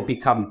why will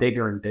become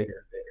bigger and bigger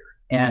and bigger.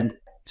 And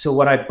so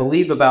what I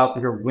believe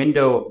about your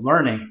window of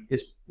learning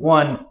is,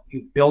 one,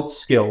 you build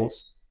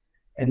skills,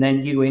 and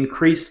then you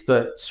increase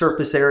the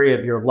surface area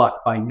of your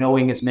luck by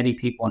knowing as many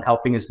people and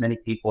helping as many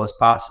people as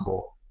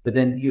possible. But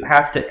then you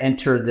have to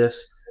enter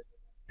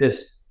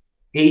this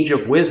age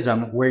of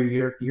wisdom where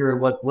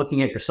you're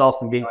looking at yourself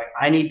and being like,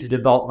 I need to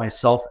develop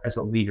myself as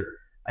a leader.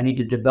 I need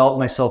to develop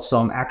myself so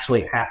I'm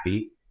actually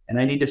happy. And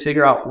I need to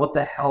figure out what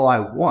the hell I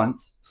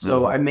want.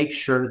 So I make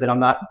sure that I'm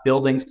not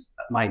building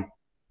my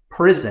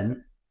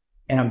prison,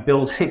 and I'm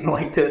building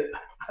like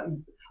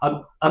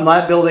I'm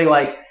not building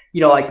like,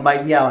 like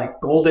my, like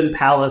golden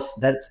palace.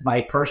 That's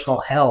my personal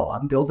hell.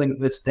 I'm building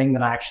this thing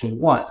that I actually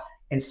want.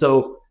 And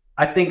so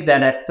I think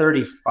that at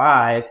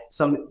 35,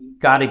 you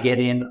got to get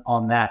in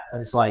on that.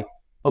 It's like,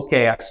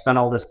 okay, I've spent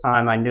all this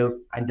time. I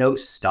know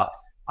stuff.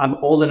 I'm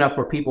old enough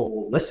where people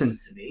will listen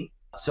to me.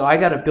 So I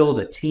got to build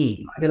a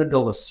team. I got to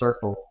build a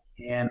circle,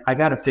 and I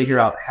got to figure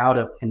out how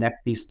to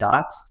connect these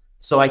dots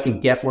so I can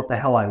get what the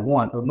hell I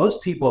want. But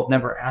most people have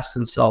never asked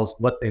themselves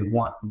what they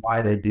want and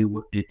why they do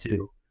what they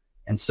do.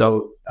 And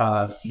so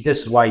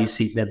this is why you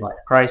see midlife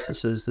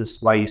crises. This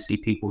is why you see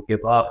people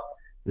give up.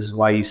 This is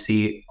why you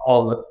see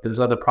all those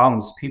other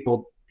problems.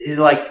 People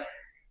like,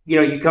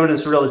 you come to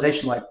this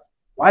realization like,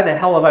 why the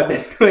hell have I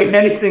been doing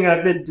anything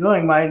I've been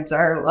doing my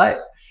entire life?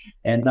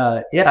 And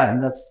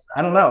and that's,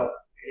 I don't know.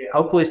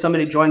 Hopefully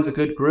somebody joins a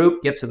good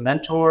group, gets a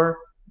mentor,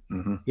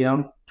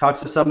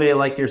 talks to somebody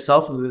like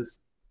yourself who's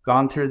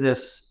gone through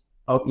this,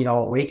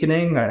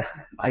 awakening.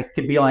 I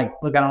could be like,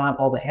 look, I don't have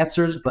all the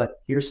answers,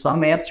 but here's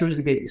some answers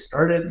to get you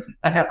started.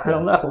 I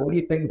don't know. What do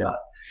you think about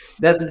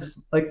that?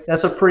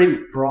 That's a pretty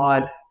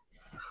broad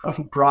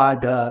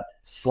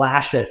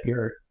slash at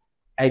your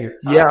topic.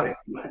 Yeah,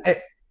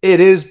 it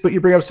is. But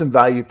you bring up some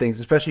value things,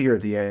 especially here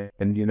at the end.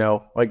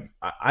 And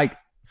I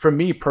for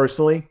me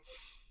personally,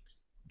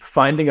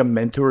 finding a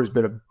mentor has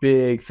been a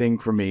big thing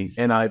for me,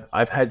 and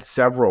I've had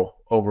several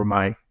over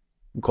my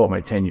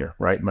tenure,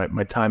 right?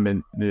 My time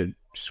in the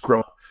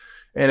Scrum.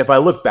 And if I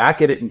look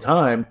back at it in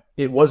time,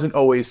 it wasn't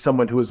always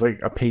someone who was like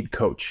a paid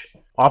coach.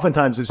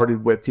 Oftentimes it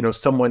started with,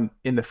 someone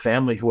in the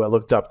family who I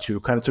looked up to,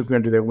 kind of took me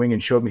under their wing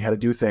and showed me how to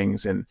do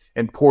things and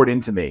poured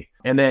into me.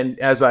 And then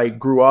as I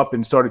grew up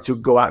and started to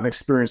go out and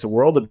experience the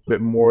world a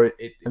bit more,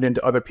 it turned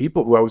into other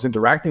people who I was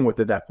interacting with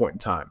at that point in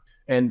time.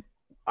 And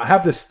I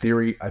have this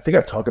theory. I think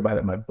I've talked about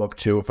it in my book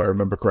too, if I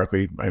remember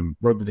correctly. I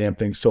wrote the damn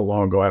thing so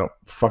long ago, I don't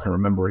fucking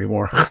remember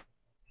anymore.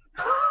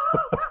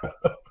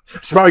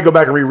 Should probably go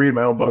back and reread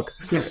my own book.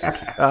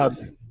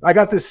 I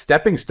got this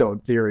stepping stone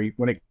theory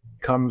when it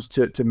comes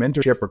to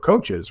mentorship or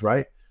coaches,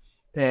 right?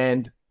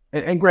 And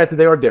granted,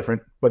 they are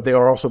different, but they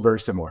are also very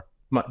similar.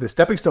 The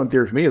stepping stone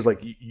theory for me is like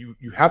you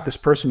have this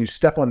person, you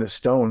step on this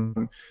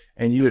stone,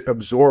 and you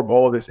absorb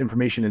all of this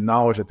information and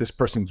knowledge that this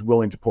person's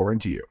willing to pour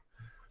into you.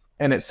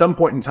 And at some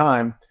point in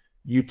time,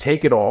 you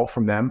take it all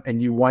from them,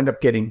 and you wind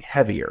up getting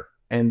heavier.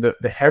 And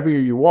the heavier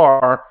you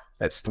are,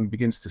 that stone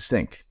begins to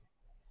sink,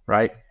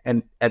 right?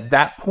 And at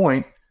that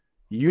point,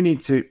 you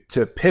need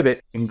to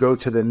pivot and go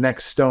to the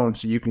next stone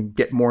so you can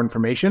get more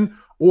information,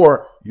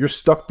 or you're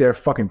stuck there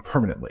fucking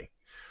permanently.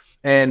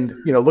 And,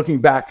 you know, looking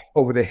back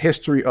over the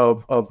history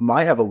of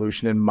my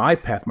evolution and my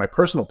path, my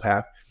personal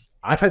path,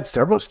 I've had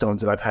several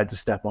stones that I've had to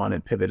step on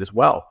and pivot as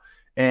well.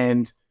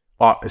 And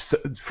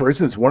for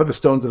instance, one of the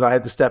stones that I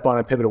had to step on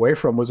and pivot away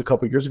from was a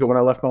couple of years ago when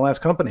I left my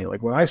last company.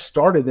 Like when I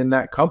started in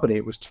that company,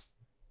 it was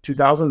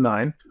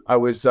 2009. I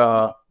was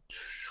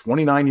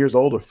 29 years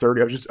old or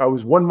 30. I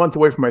was 1 month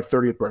away from my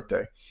 30th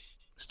birthday.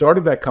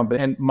 Started that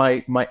company, and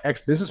my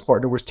ex-business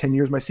partner was 10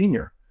 years my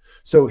senior.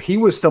 So he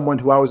was someone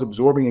who I was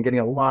absorbing and getting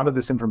a lot of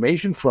this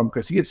information from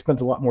because he had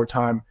spent a lot more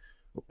time.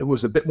 It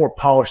was a bit more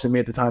polished than me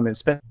at the time and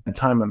spent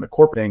time on the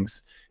corporate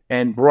things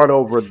and brought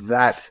over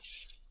that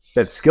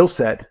skill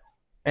set.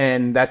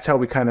 And that's how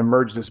we kind of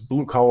merged this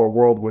blue collar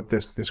world with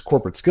this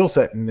corporate skill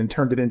set and then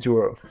turned it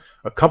into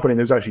a company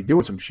that was actually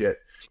doing some shit.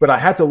 But I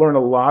had to learn a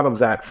lot of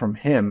that from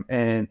him.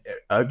 And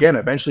again,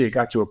 eventually it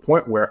got to a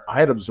point where I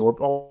had absorbed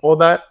all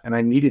that and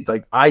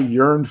I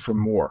yearned for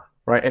more.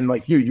 Right. And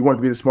like you want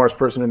to be the smartest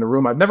person in the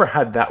room. I've never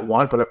had that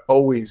want, but I've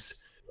always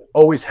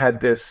had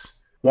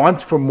this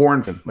want for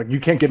more. Like you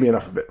can't give me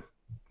enough of it,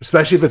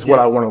 especially if it's what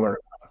I want to learn.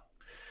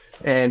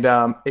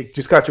 And it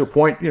just got to a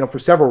point, you know, for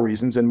several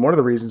reasons. And one of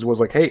the reasons was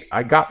like, hey,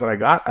 I got what I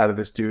got out of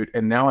this dude.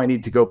 And now I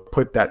need to go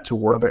put that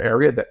to another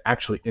area that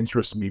actually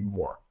interests me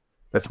more.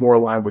 That's more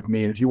aligned with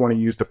me. And if you want to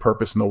use the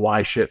purpose and the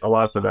why shit, a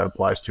lot of that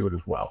applies to it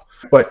as well.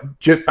 But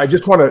I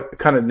just want to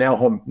kind of nail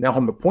home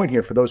the point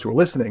here for those who are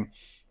listening.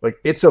 Like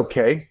it's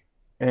okay.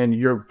 And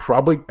you're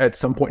probably at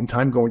some point in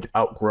time going to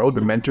outgrow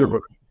the mentor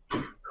or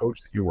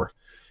coach that you were.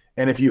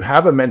 And if you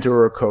have a mentor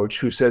or a coach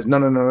who says,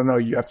 no,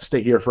 you have to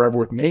stay here forever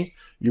with me,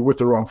 you're with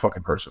the wrong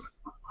fucking person.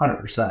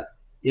 100%.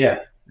 Yeah.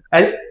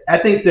 I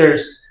think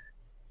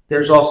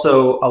there's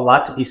also a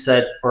lot to be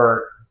said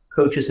for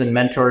coaches and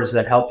mentors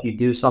that help you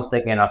do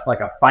something in a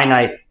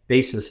finite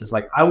basis. Is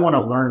like, I want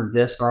to learn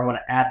this, or I want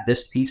to add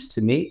this piece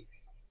to me.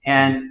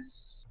 And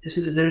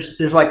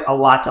there's like a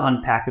lot to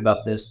unpack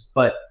about this,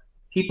 but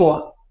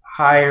people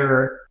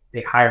hire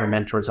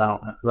mentors. I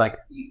don't know, like,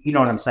 you know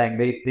what I'm saying?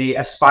 They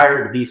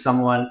aspire to be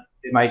someone.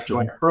 They might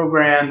join a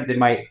program. They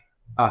might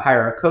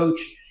hire a coach.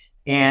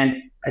 And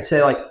I'd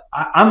say, like,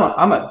 I'm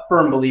a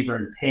firm believer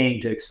in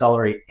paying to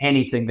accelerate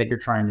anything that you're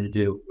trying to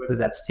do, whether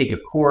that's take a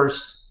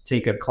course,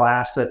 take a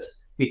class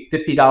that's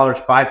 $50,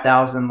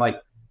 $5,000.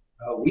 Like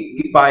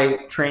we buy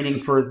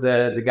training for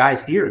the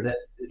guys here that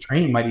the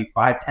training might be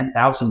 $5,000,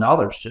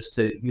 $10,000 just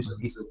to use a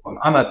piece of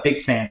equipment. I'm a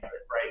big fan of it,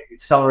 right? It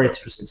accelerates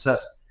your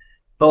success.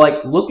 But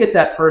like, look at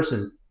that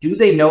person. Do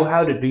they know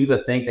how to do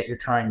the thing that you're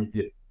trying to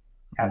do?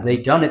 Have they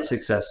done it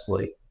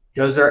successfully?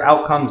 Does their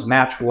outcomes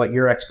match what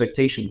your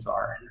expectations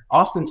are? And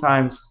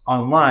oftentimes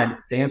online,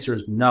 the answer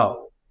is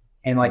no.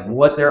 And like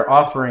what they're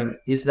offering,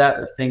 is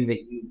that a thing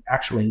that you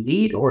actually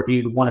need, or do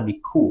you want to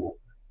be cool?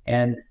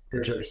 And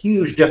there's a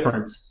huge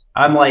difference.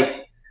 I'm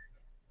like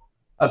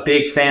a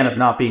big fan of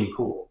not being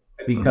cool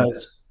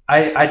because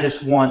I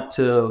just want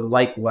to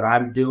like what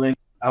I'm doing.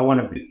 I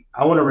want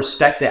to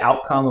respect the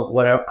outcome of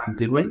what I'm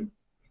doing.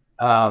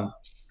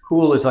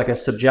 Cool is like a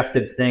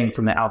subjective thing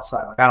from the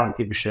outside. Like I don't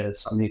give a shit if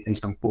somebody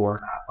thinks I'm cool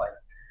or not. Like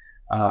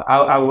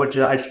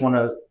I just want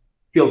to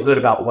feel good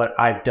about what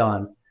I've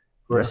done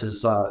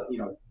versus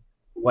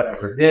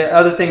whatever. The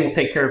other thing will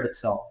take care of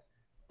itself.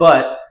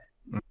 But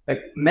like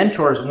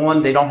mentors,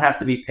 one, they don't have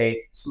to be paid.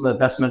 Some of the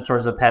best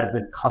mentors I've had have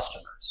been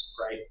customers,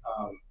 right?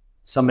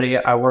 Somebody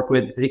I work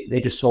with,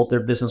 they just sold their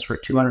business for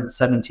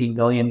 $217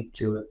 million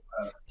to a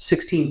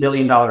 $16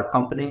 billion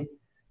company.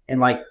 And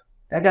like,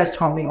 that guy's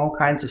taught me all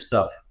kinds of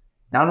stuff.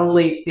 Not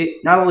only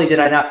did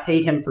I not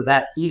pay him for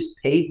that, he's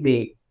paid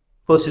me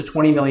close to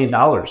 $20 million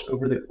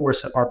over the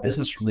course of our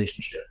business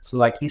relationship. So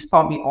like, he's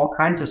taught me all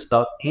kinds of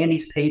stuff and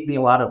he's paid me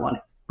a lot of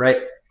money, right?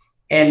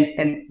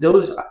 And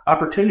those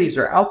opportunities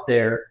are out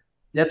there.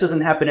 That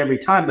doesn't happen every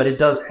time, but it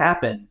does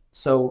happen.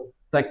 So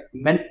like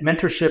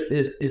mentorship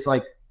is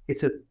like,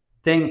 it's a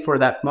thing for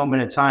that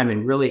moment in time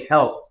and really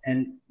helped.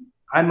 And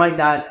I might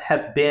not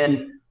have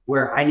been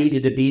where I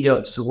needed to be to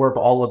absorb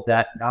all of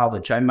that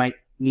knowledge. I might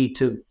need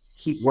to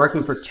keep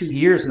working for 2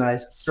 years and I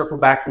circle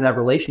back to that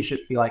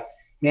relationship, be like,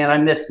 man, I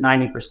missed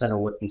 90% of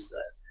what you said.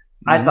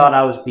 I thought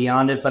I was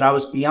beyond it, but I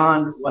was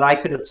beyond what I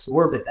could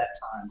absorb at that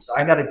time. So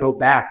I got to go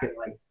back and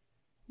like,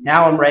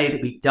 now I'm ready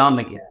to be dumb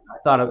again. I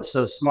thought I was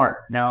so smart.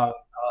 Now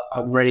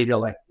I'm ready to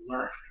like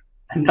learn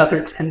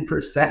another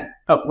 10%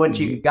 of what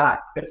you got.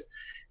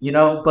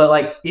 But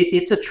like,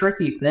 it's a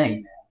tricky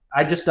thing.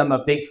 I'm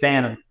a big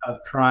fan of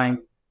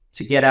trying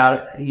to get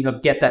out,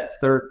 get that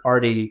third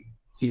party,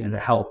 to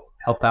help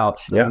out.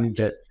 Yeah. You need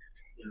to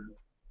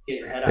get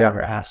your head out of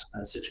your ass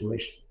in that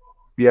situation.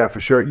 Yeah, for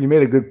sure. You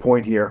made a good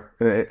point here.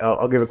 And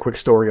I'll give a quick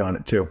story on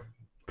it too,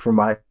 from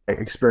my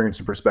experience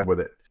and perspective with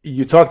it.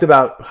 You talked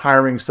about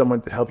hiring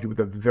someone to help you with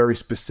a very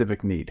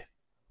specific need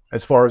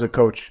as far as a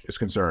coach is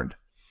concerned,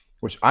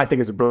 which I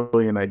think is a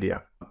brilliant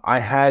idea. I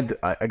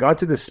got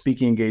to this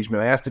speaking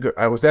engagement.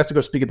 I was asked to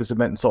go speak at this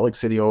event in Salt Lake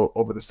City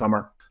over the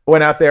summer. I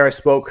went out there, I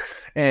spoke,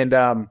 and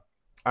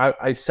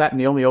I sat in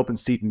the only open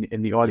seat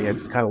in the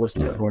audience, kind of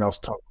listening to everyone else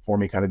talk for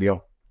me kind of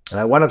deal. And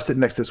I wound up sitting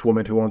next to this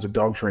woman who owns a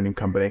dog training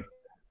company.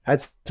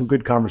 Had some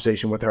good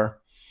conversation with her.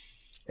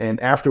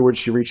 And afterwards,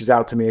 she reaches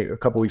out to me a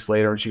couple weeks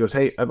later, and she goes,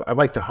 "Hey, I'd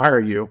like to hire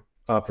you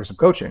for some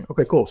coaching."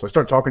 Okay, cool. So I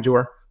started talking to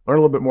her, learn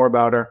a little bit more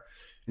about her.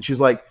 And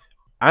she's like,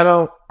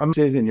 I'm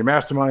interested in your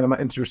mastermind. I'm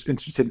not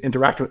interested in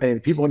interacting with any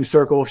people in your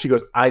circle. She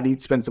goes, "I need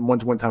to spend some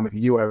one-to-one time with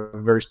you. I have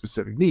a very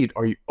specific need.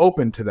 Are you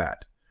open to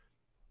that?"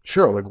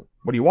 Sure. Like,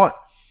 what do you want?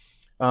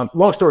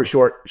 Long story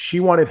short, she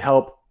wanted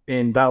help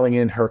in dialing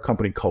in her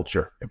company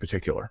culture in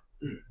particular.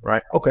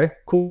 Right. Okay,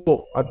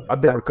 cool.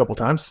 I've been out a couple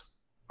times.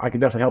 I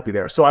can definitely help you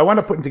there. So I wound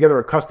up putting together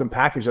a custom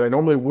package that I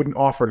normally wouldn't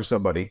offer to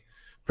somebody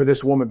for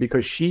this woman,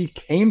 because she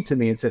came to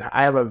me and said,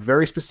 "I have a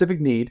very specific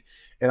need."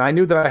 And I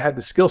knew that I had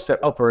the skill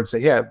set up for her and say,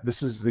 "Yeah,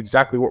 this is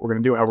exactly what we're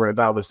going to do. How we're going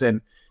to dial this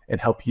in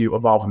and help you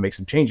evolve and make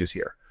some changes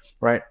here."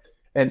 Right.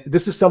 And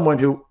this is someone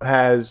who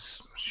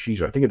has, I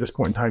think at this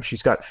point in time,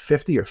 she's got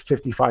 50 or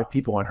 55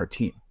 people on her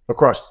team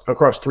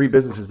across 3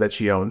 businesses that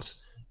she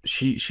owns.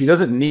 She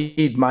doesn't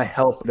need my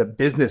help in the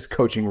business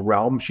coaching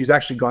realm. She's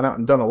actually gone out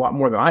and done a lot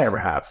more than I ever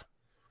have.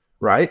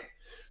 Right.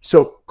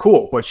 So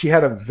cool. But she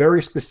had a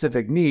very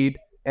specific need,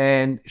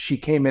 and she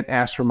came and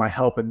asked for my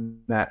help in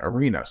that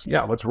arena. So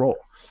yeah, let's roll.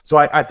 So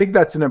I think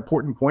that's an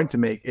important point to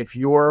make. If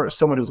you're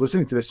someone who's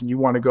listening to this and you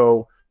want to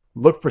go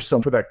look for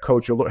that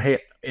coach, or look, hey,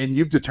 and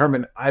you've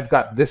determined I've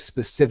got this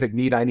specific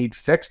need I need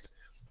fixed,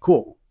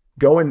 cool.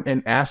 Go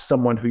and ask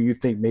someone who you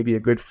think may be a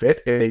good fit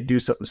if they do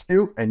something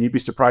new, and you'd be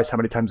surprised how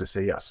many times they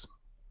say yes.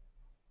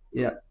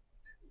 Yeah.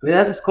 I mean,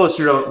 that is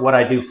closer to what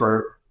I do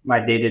for my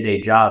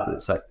day-to-day job.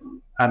 It's like,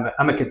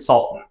 I'm a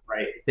consultant,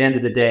 right? At the end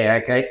of the day,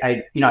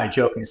 I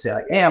joke and say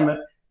like, "Hey, I'm a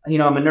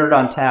nerd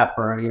on tap,"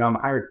 or, I'm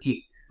a hired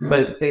geek.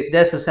 But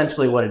that's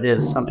essentially what it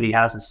is. Somebody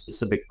has a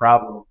specific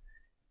problem,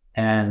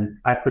 and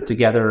I put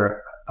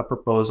together a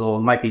proposal.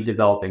 It might be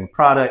developing a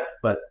product,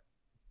 but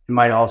it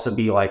might also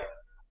be like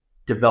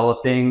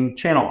developing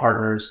channel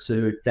partners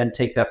to then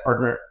take that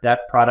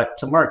product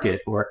to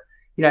market, or,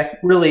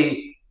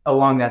 really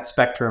along that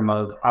spectrum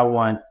of,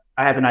 I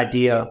have an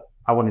idea,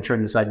 I want to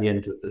turn this idea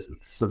into a business.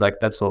 So like,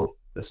 that's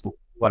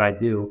what I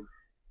do.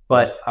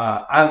 But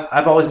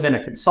I've always been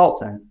a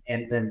consultant,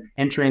 and then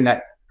entering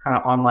that kind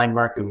of online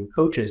market with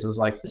coaches was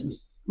like, this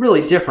is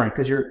really different,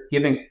 because you're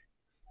giving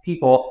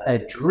people a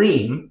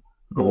dream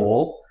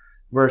goal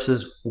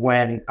versus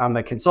when I'm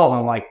a consultant,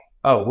 I'm like,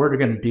 oh, we're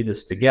going to do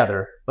this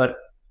together. But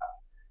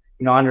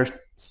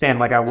understand,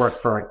 like, I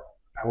work for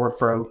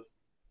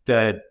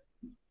the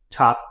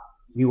top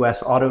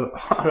U.S. auto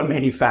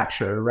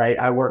manufacturer, right?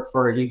 I work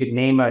for, you could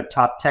name a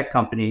top tech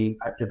company.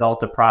 I've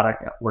developed a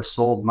product or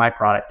sold my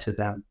product to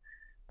them.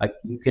 Like,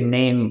 you can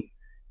name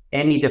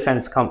any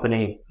defense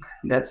company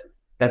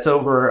that's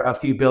over a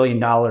few $1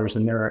 billion,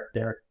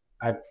 and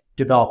I've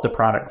developed a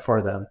product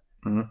for them.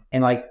 Mm-hmm.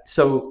 And like,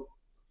 so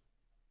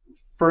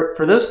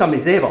for those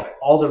companies, they have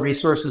all the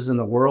resources in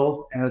the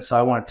world. And so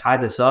I want to tie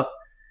this up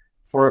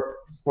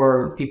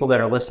for people that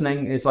are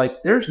listening, is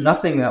like, there's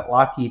nothing that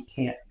Lockheed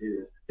can't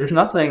do. There's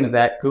nothing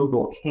that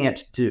Google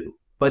can't do,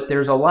 but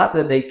there's a lot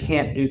that they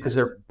can't do because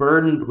they're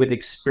burdened with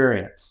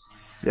experience.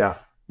 Yeah.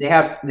 They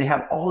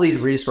have all these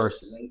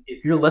resources. And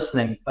if you're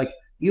listening, like,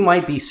 you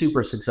might be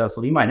super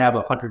successful. You might have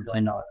a $100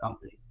 billion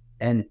company.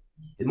 And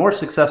the more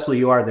successful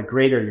you are, the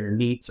greater your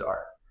needs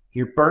are.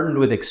 You're burdened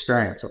with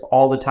experience of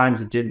all the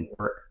times it didn't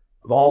work,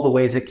 of all the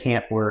ways it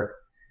can't work,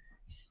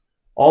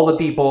 all the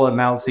people and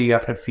mouths that you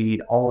have to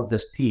feed, all of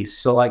this piece.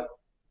 So like,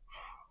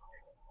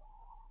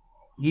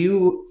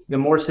 the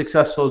more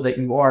successful that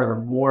you are,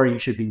 the more you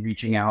should be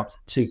reaching out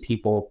to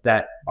people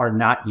that are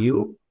not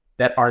you,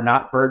 that are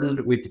not burdened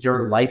with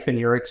your life and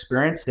your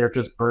experience. They're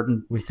just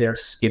burdened with their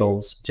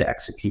skills to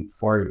execute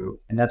for you.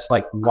 And that's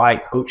like why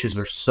coaches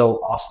are so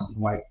awesome,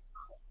 why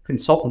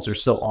consultants are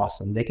so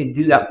awesome. They can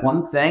do that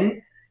one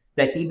thing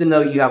that, even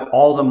though you have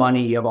all the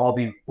money, you have all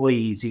the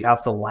employees, you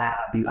have the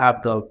lab, you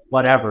have the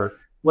whatever,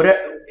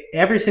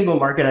 every single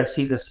market, I've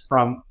seen this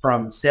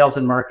from sales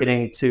and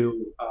marketing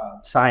to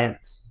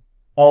science,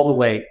 all the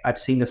way. I've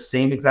seen the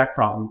same exact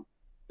problem.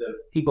 The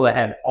people that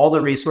have all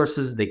the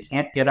resources, they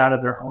can't get out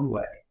of their own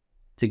way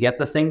to get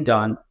the thing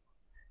done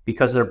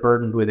because they're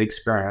burdened with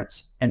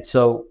experience. And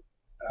so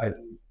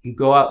you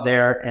go out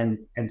there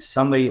and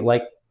somebody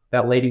like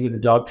that lady with the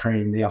dog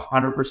training, they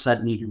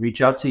 100% need to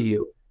reach out to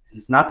you.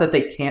 It's not that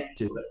they can't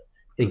do it.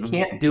 They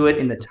can't do it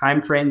in the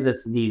time frame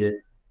that's needed,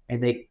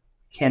 and they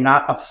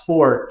cannot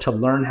afford to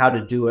learn how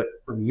to do it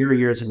from your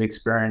years of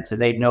experience.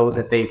 And they know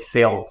that they've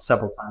failed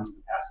several times in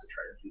the past to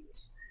try to do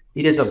this.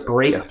 it is a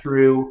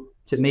breakthrough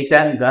to make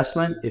that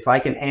investment. If I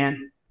can hand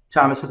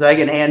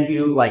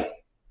you like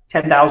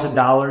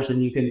 $10,000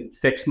 and you can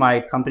fix my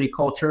company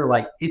culture,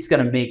 like it's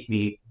going to make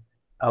me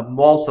a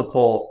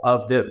multiple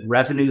of the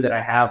revenue that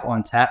I have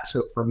on tap.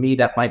 So for me,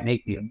 that might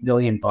make me $1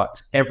 million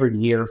every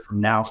year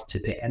from now to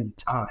the end of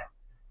time.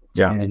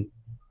 Yeah. And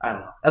I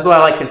don't know. That's why I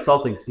like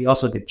consulting, because you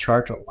also could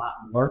charge a lot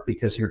more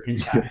because your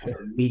impact is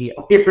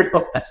immediately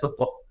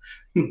realizable.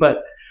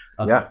 But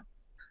yeah,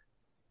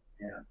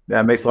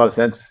 it makes a lot of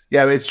sense.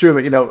 Yeah, it's true.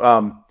 But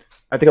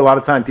I think a lot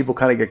of time people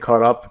kind of get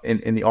caught up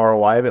in the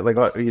ROI of it. Like,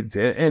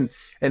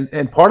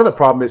 and part of the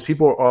problem is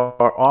people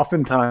are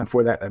oftentimes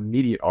for that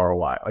immediate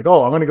ROI. Like,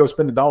 oh, I'm going to go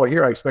spend $1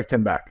 here, I expect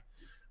 10 back.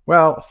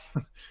 Well,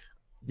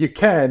 you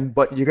can,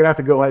 but you're going to have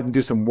to go ahead and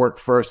do some work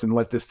first and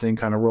let this thing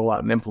kind of roll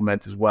out and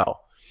implement as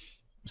well.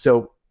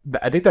 So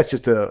I think that's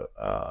just a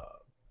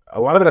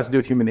lot of it has to do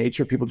with human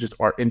nature. People just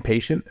are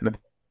impatient. And I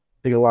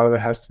think a lot of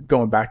it has to,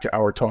 going back to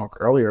our talk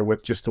earlier,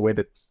 with just the way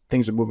that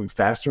things are moving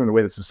faster and the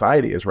way that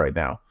society is right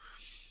now.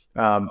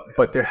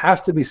 But there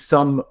has to be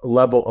some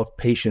level of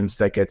patience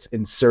that gets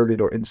inserted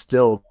or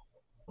instilled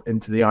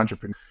into the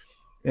entrepreneur.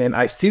 And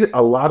I see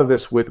a lot of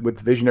this with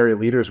visionary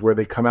leaders, where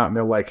they come out and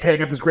they're like, hey, I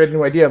got this great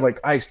new idea. Like,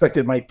 I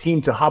expected my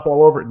team to hop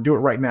all over it and do it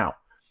right now.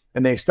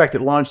 And they expect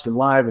it launched and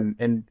live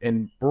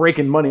and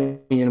breaking money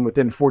in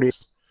within 40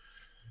 days.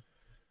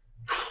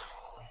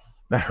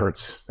 That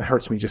hurts. That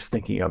hurts me just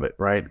thinking of it,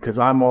 right? Because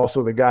I'm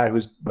also the guy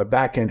who's the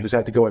back end who's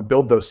had to go and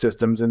build those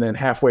systems. And then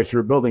halfway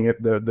through building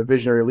it, the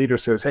visionary leader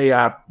says, hey,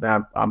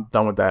 I'm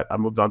done with that. I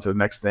moved on to the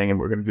next thing and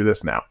we're going to do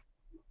this now.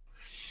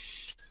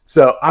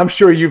 So I'm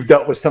sure you've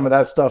dealt with some of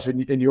that stuff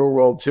in your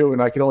world too.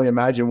 And I can only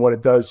imagine what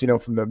it does,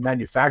 from the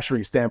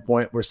manufacturing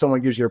standpoint, where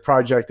someone gives you a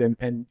project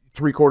and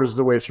 3/4 of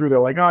the way through, they're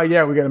like, oh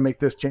yeah, we got to make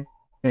this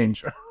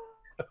change.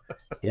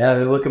 Yeah.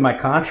 They look at my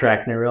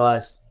contract and they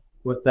realize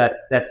with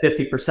that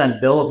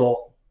 50%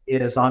 billable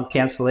is on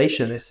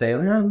cancellation. They say,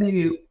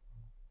 maybe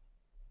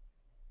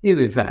you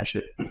could finish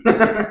it.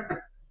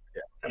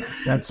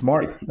 That's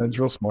smart. That's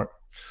real smart.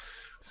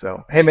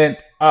 So, hey man,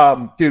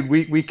 dude,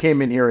 we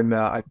came in here and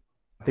I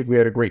think we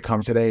had a great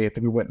conversation today. I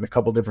think we went in a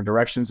couple different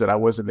directions that I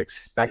wasn't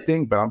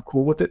expecting, but I'm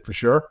cool with it for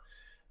sure.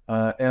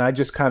 And I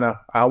just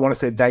I want to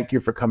say thank you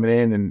for coming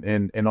in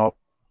and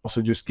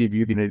also just give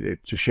you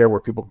to share where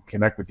people can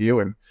connect with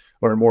you and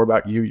learn more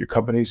about you, your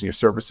companies and your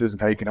services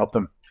and how you can help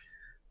them.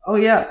 Oh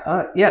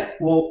yeah. Yeah.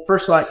 Well,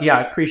 first of all,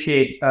 I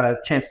appreciate a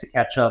chance to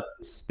catch up.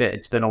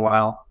 It's been a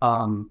while.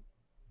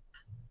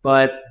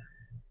 But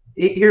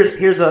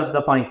here's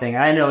the funny thing.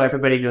 I know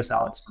everybody knows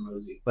Alex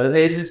Hormozi, but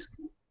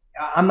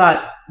I'm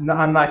not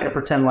going to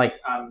pretend like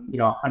I'm,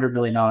 $100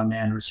 million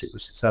man who's super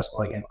successful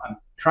like him. I'm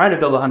trying to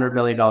build $100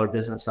 million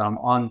business. I'm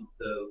on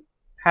the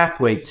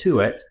pathway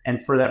to it.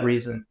 And for that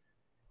reason,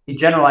 in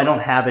general, I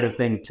don't have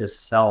anything to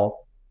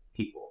sell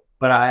people,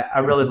 but I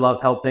really love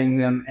helping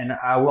them. And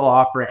I will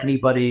offer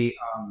anybody,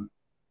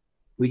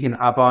 we can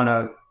hop on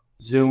a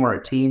Zoom or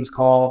a Teams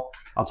call.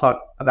 I'll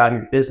talk about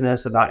your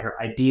business, about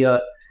your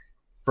idea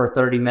for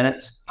 30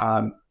 minutes.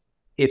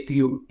 If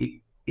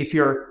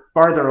you're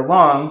farther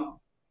along,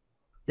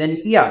 then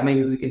yeah,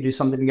 maybe we can do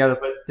something together.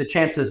 But the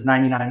chances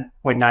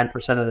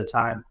 99.9% of the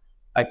time,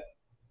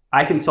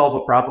 I can solve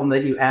a problem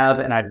that you have,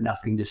 and I have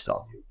nothing to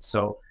sell you.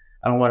 So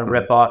I don't want to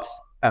rip off,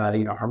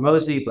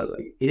 Hormozi, but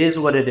it is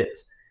what it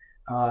is.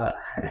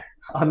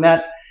 On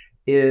that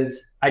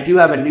is, I do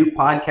have a new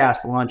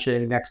podcast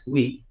launching next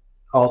week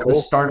called The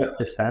Startup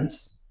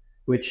Defense,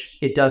 which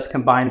it does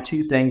combine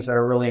two things that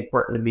are really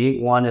important to me.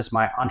 One is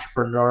my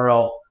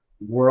entrepreneurial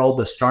world,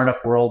 the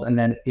startup world, and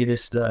then it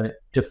is the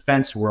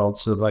defense world.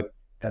 So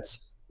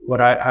that's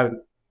what I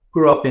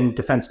grew up in,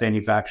 defense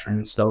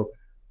manufacturing. So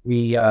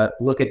we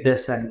look at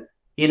this, and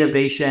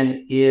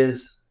innovation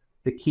is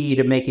the key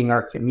to making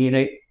our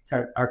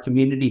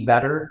community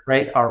better,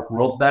 right? Our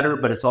world better,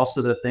 but it's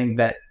also the thing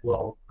that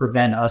will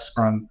prevent us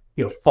from,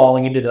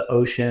 falling into the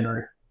ocean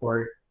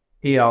or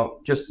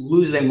just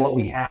losing what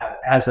we have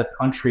as a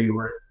country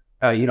or,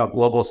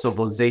 global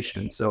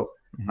civilization. So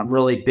I'm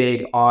really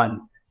big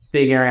on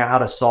figuring out how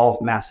to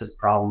solve massive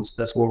problems.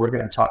 That's what we're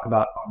going to talk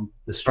about on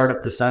the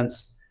Startup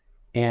Defense.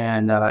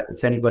 And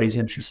if anybody's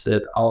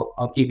interested,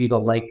 I'll give you the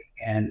link,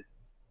 and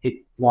it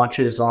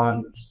launches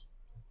on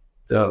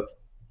the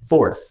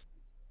 4th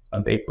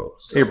of April.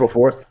 So, April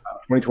 4th,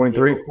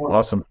 2023. April 4th.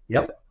 Awesome.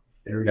 Yep.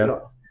 There we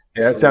go.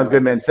 Yeah, that sounds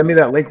good, man. Send me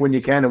that link when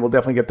you can, and we'll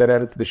definitely get that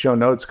added to the show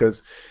notes,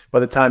 because by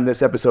the time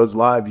this episode's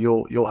live,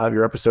 you'll have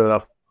your episode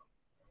up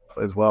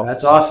as well.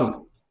 That's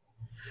awesome.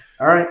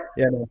 All right.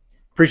 Yeah, man.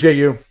 Appreciate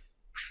you.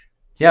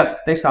 Yeah.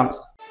 Thanks, Thomas.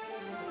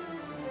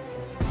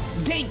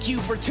 Thank you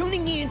for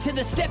tuning in to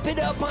the Step It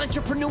Up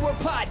Entrepreneur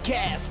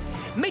Podcast.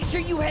 Make sure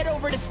you head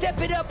over to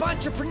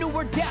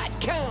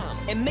stepitupentrepreneur.com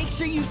and make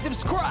sure you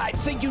subscribe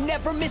so you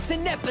never miss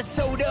an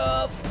episode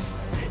of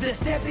the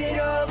Step It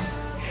Up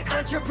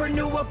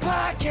Entrepreneur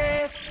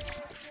Podcast.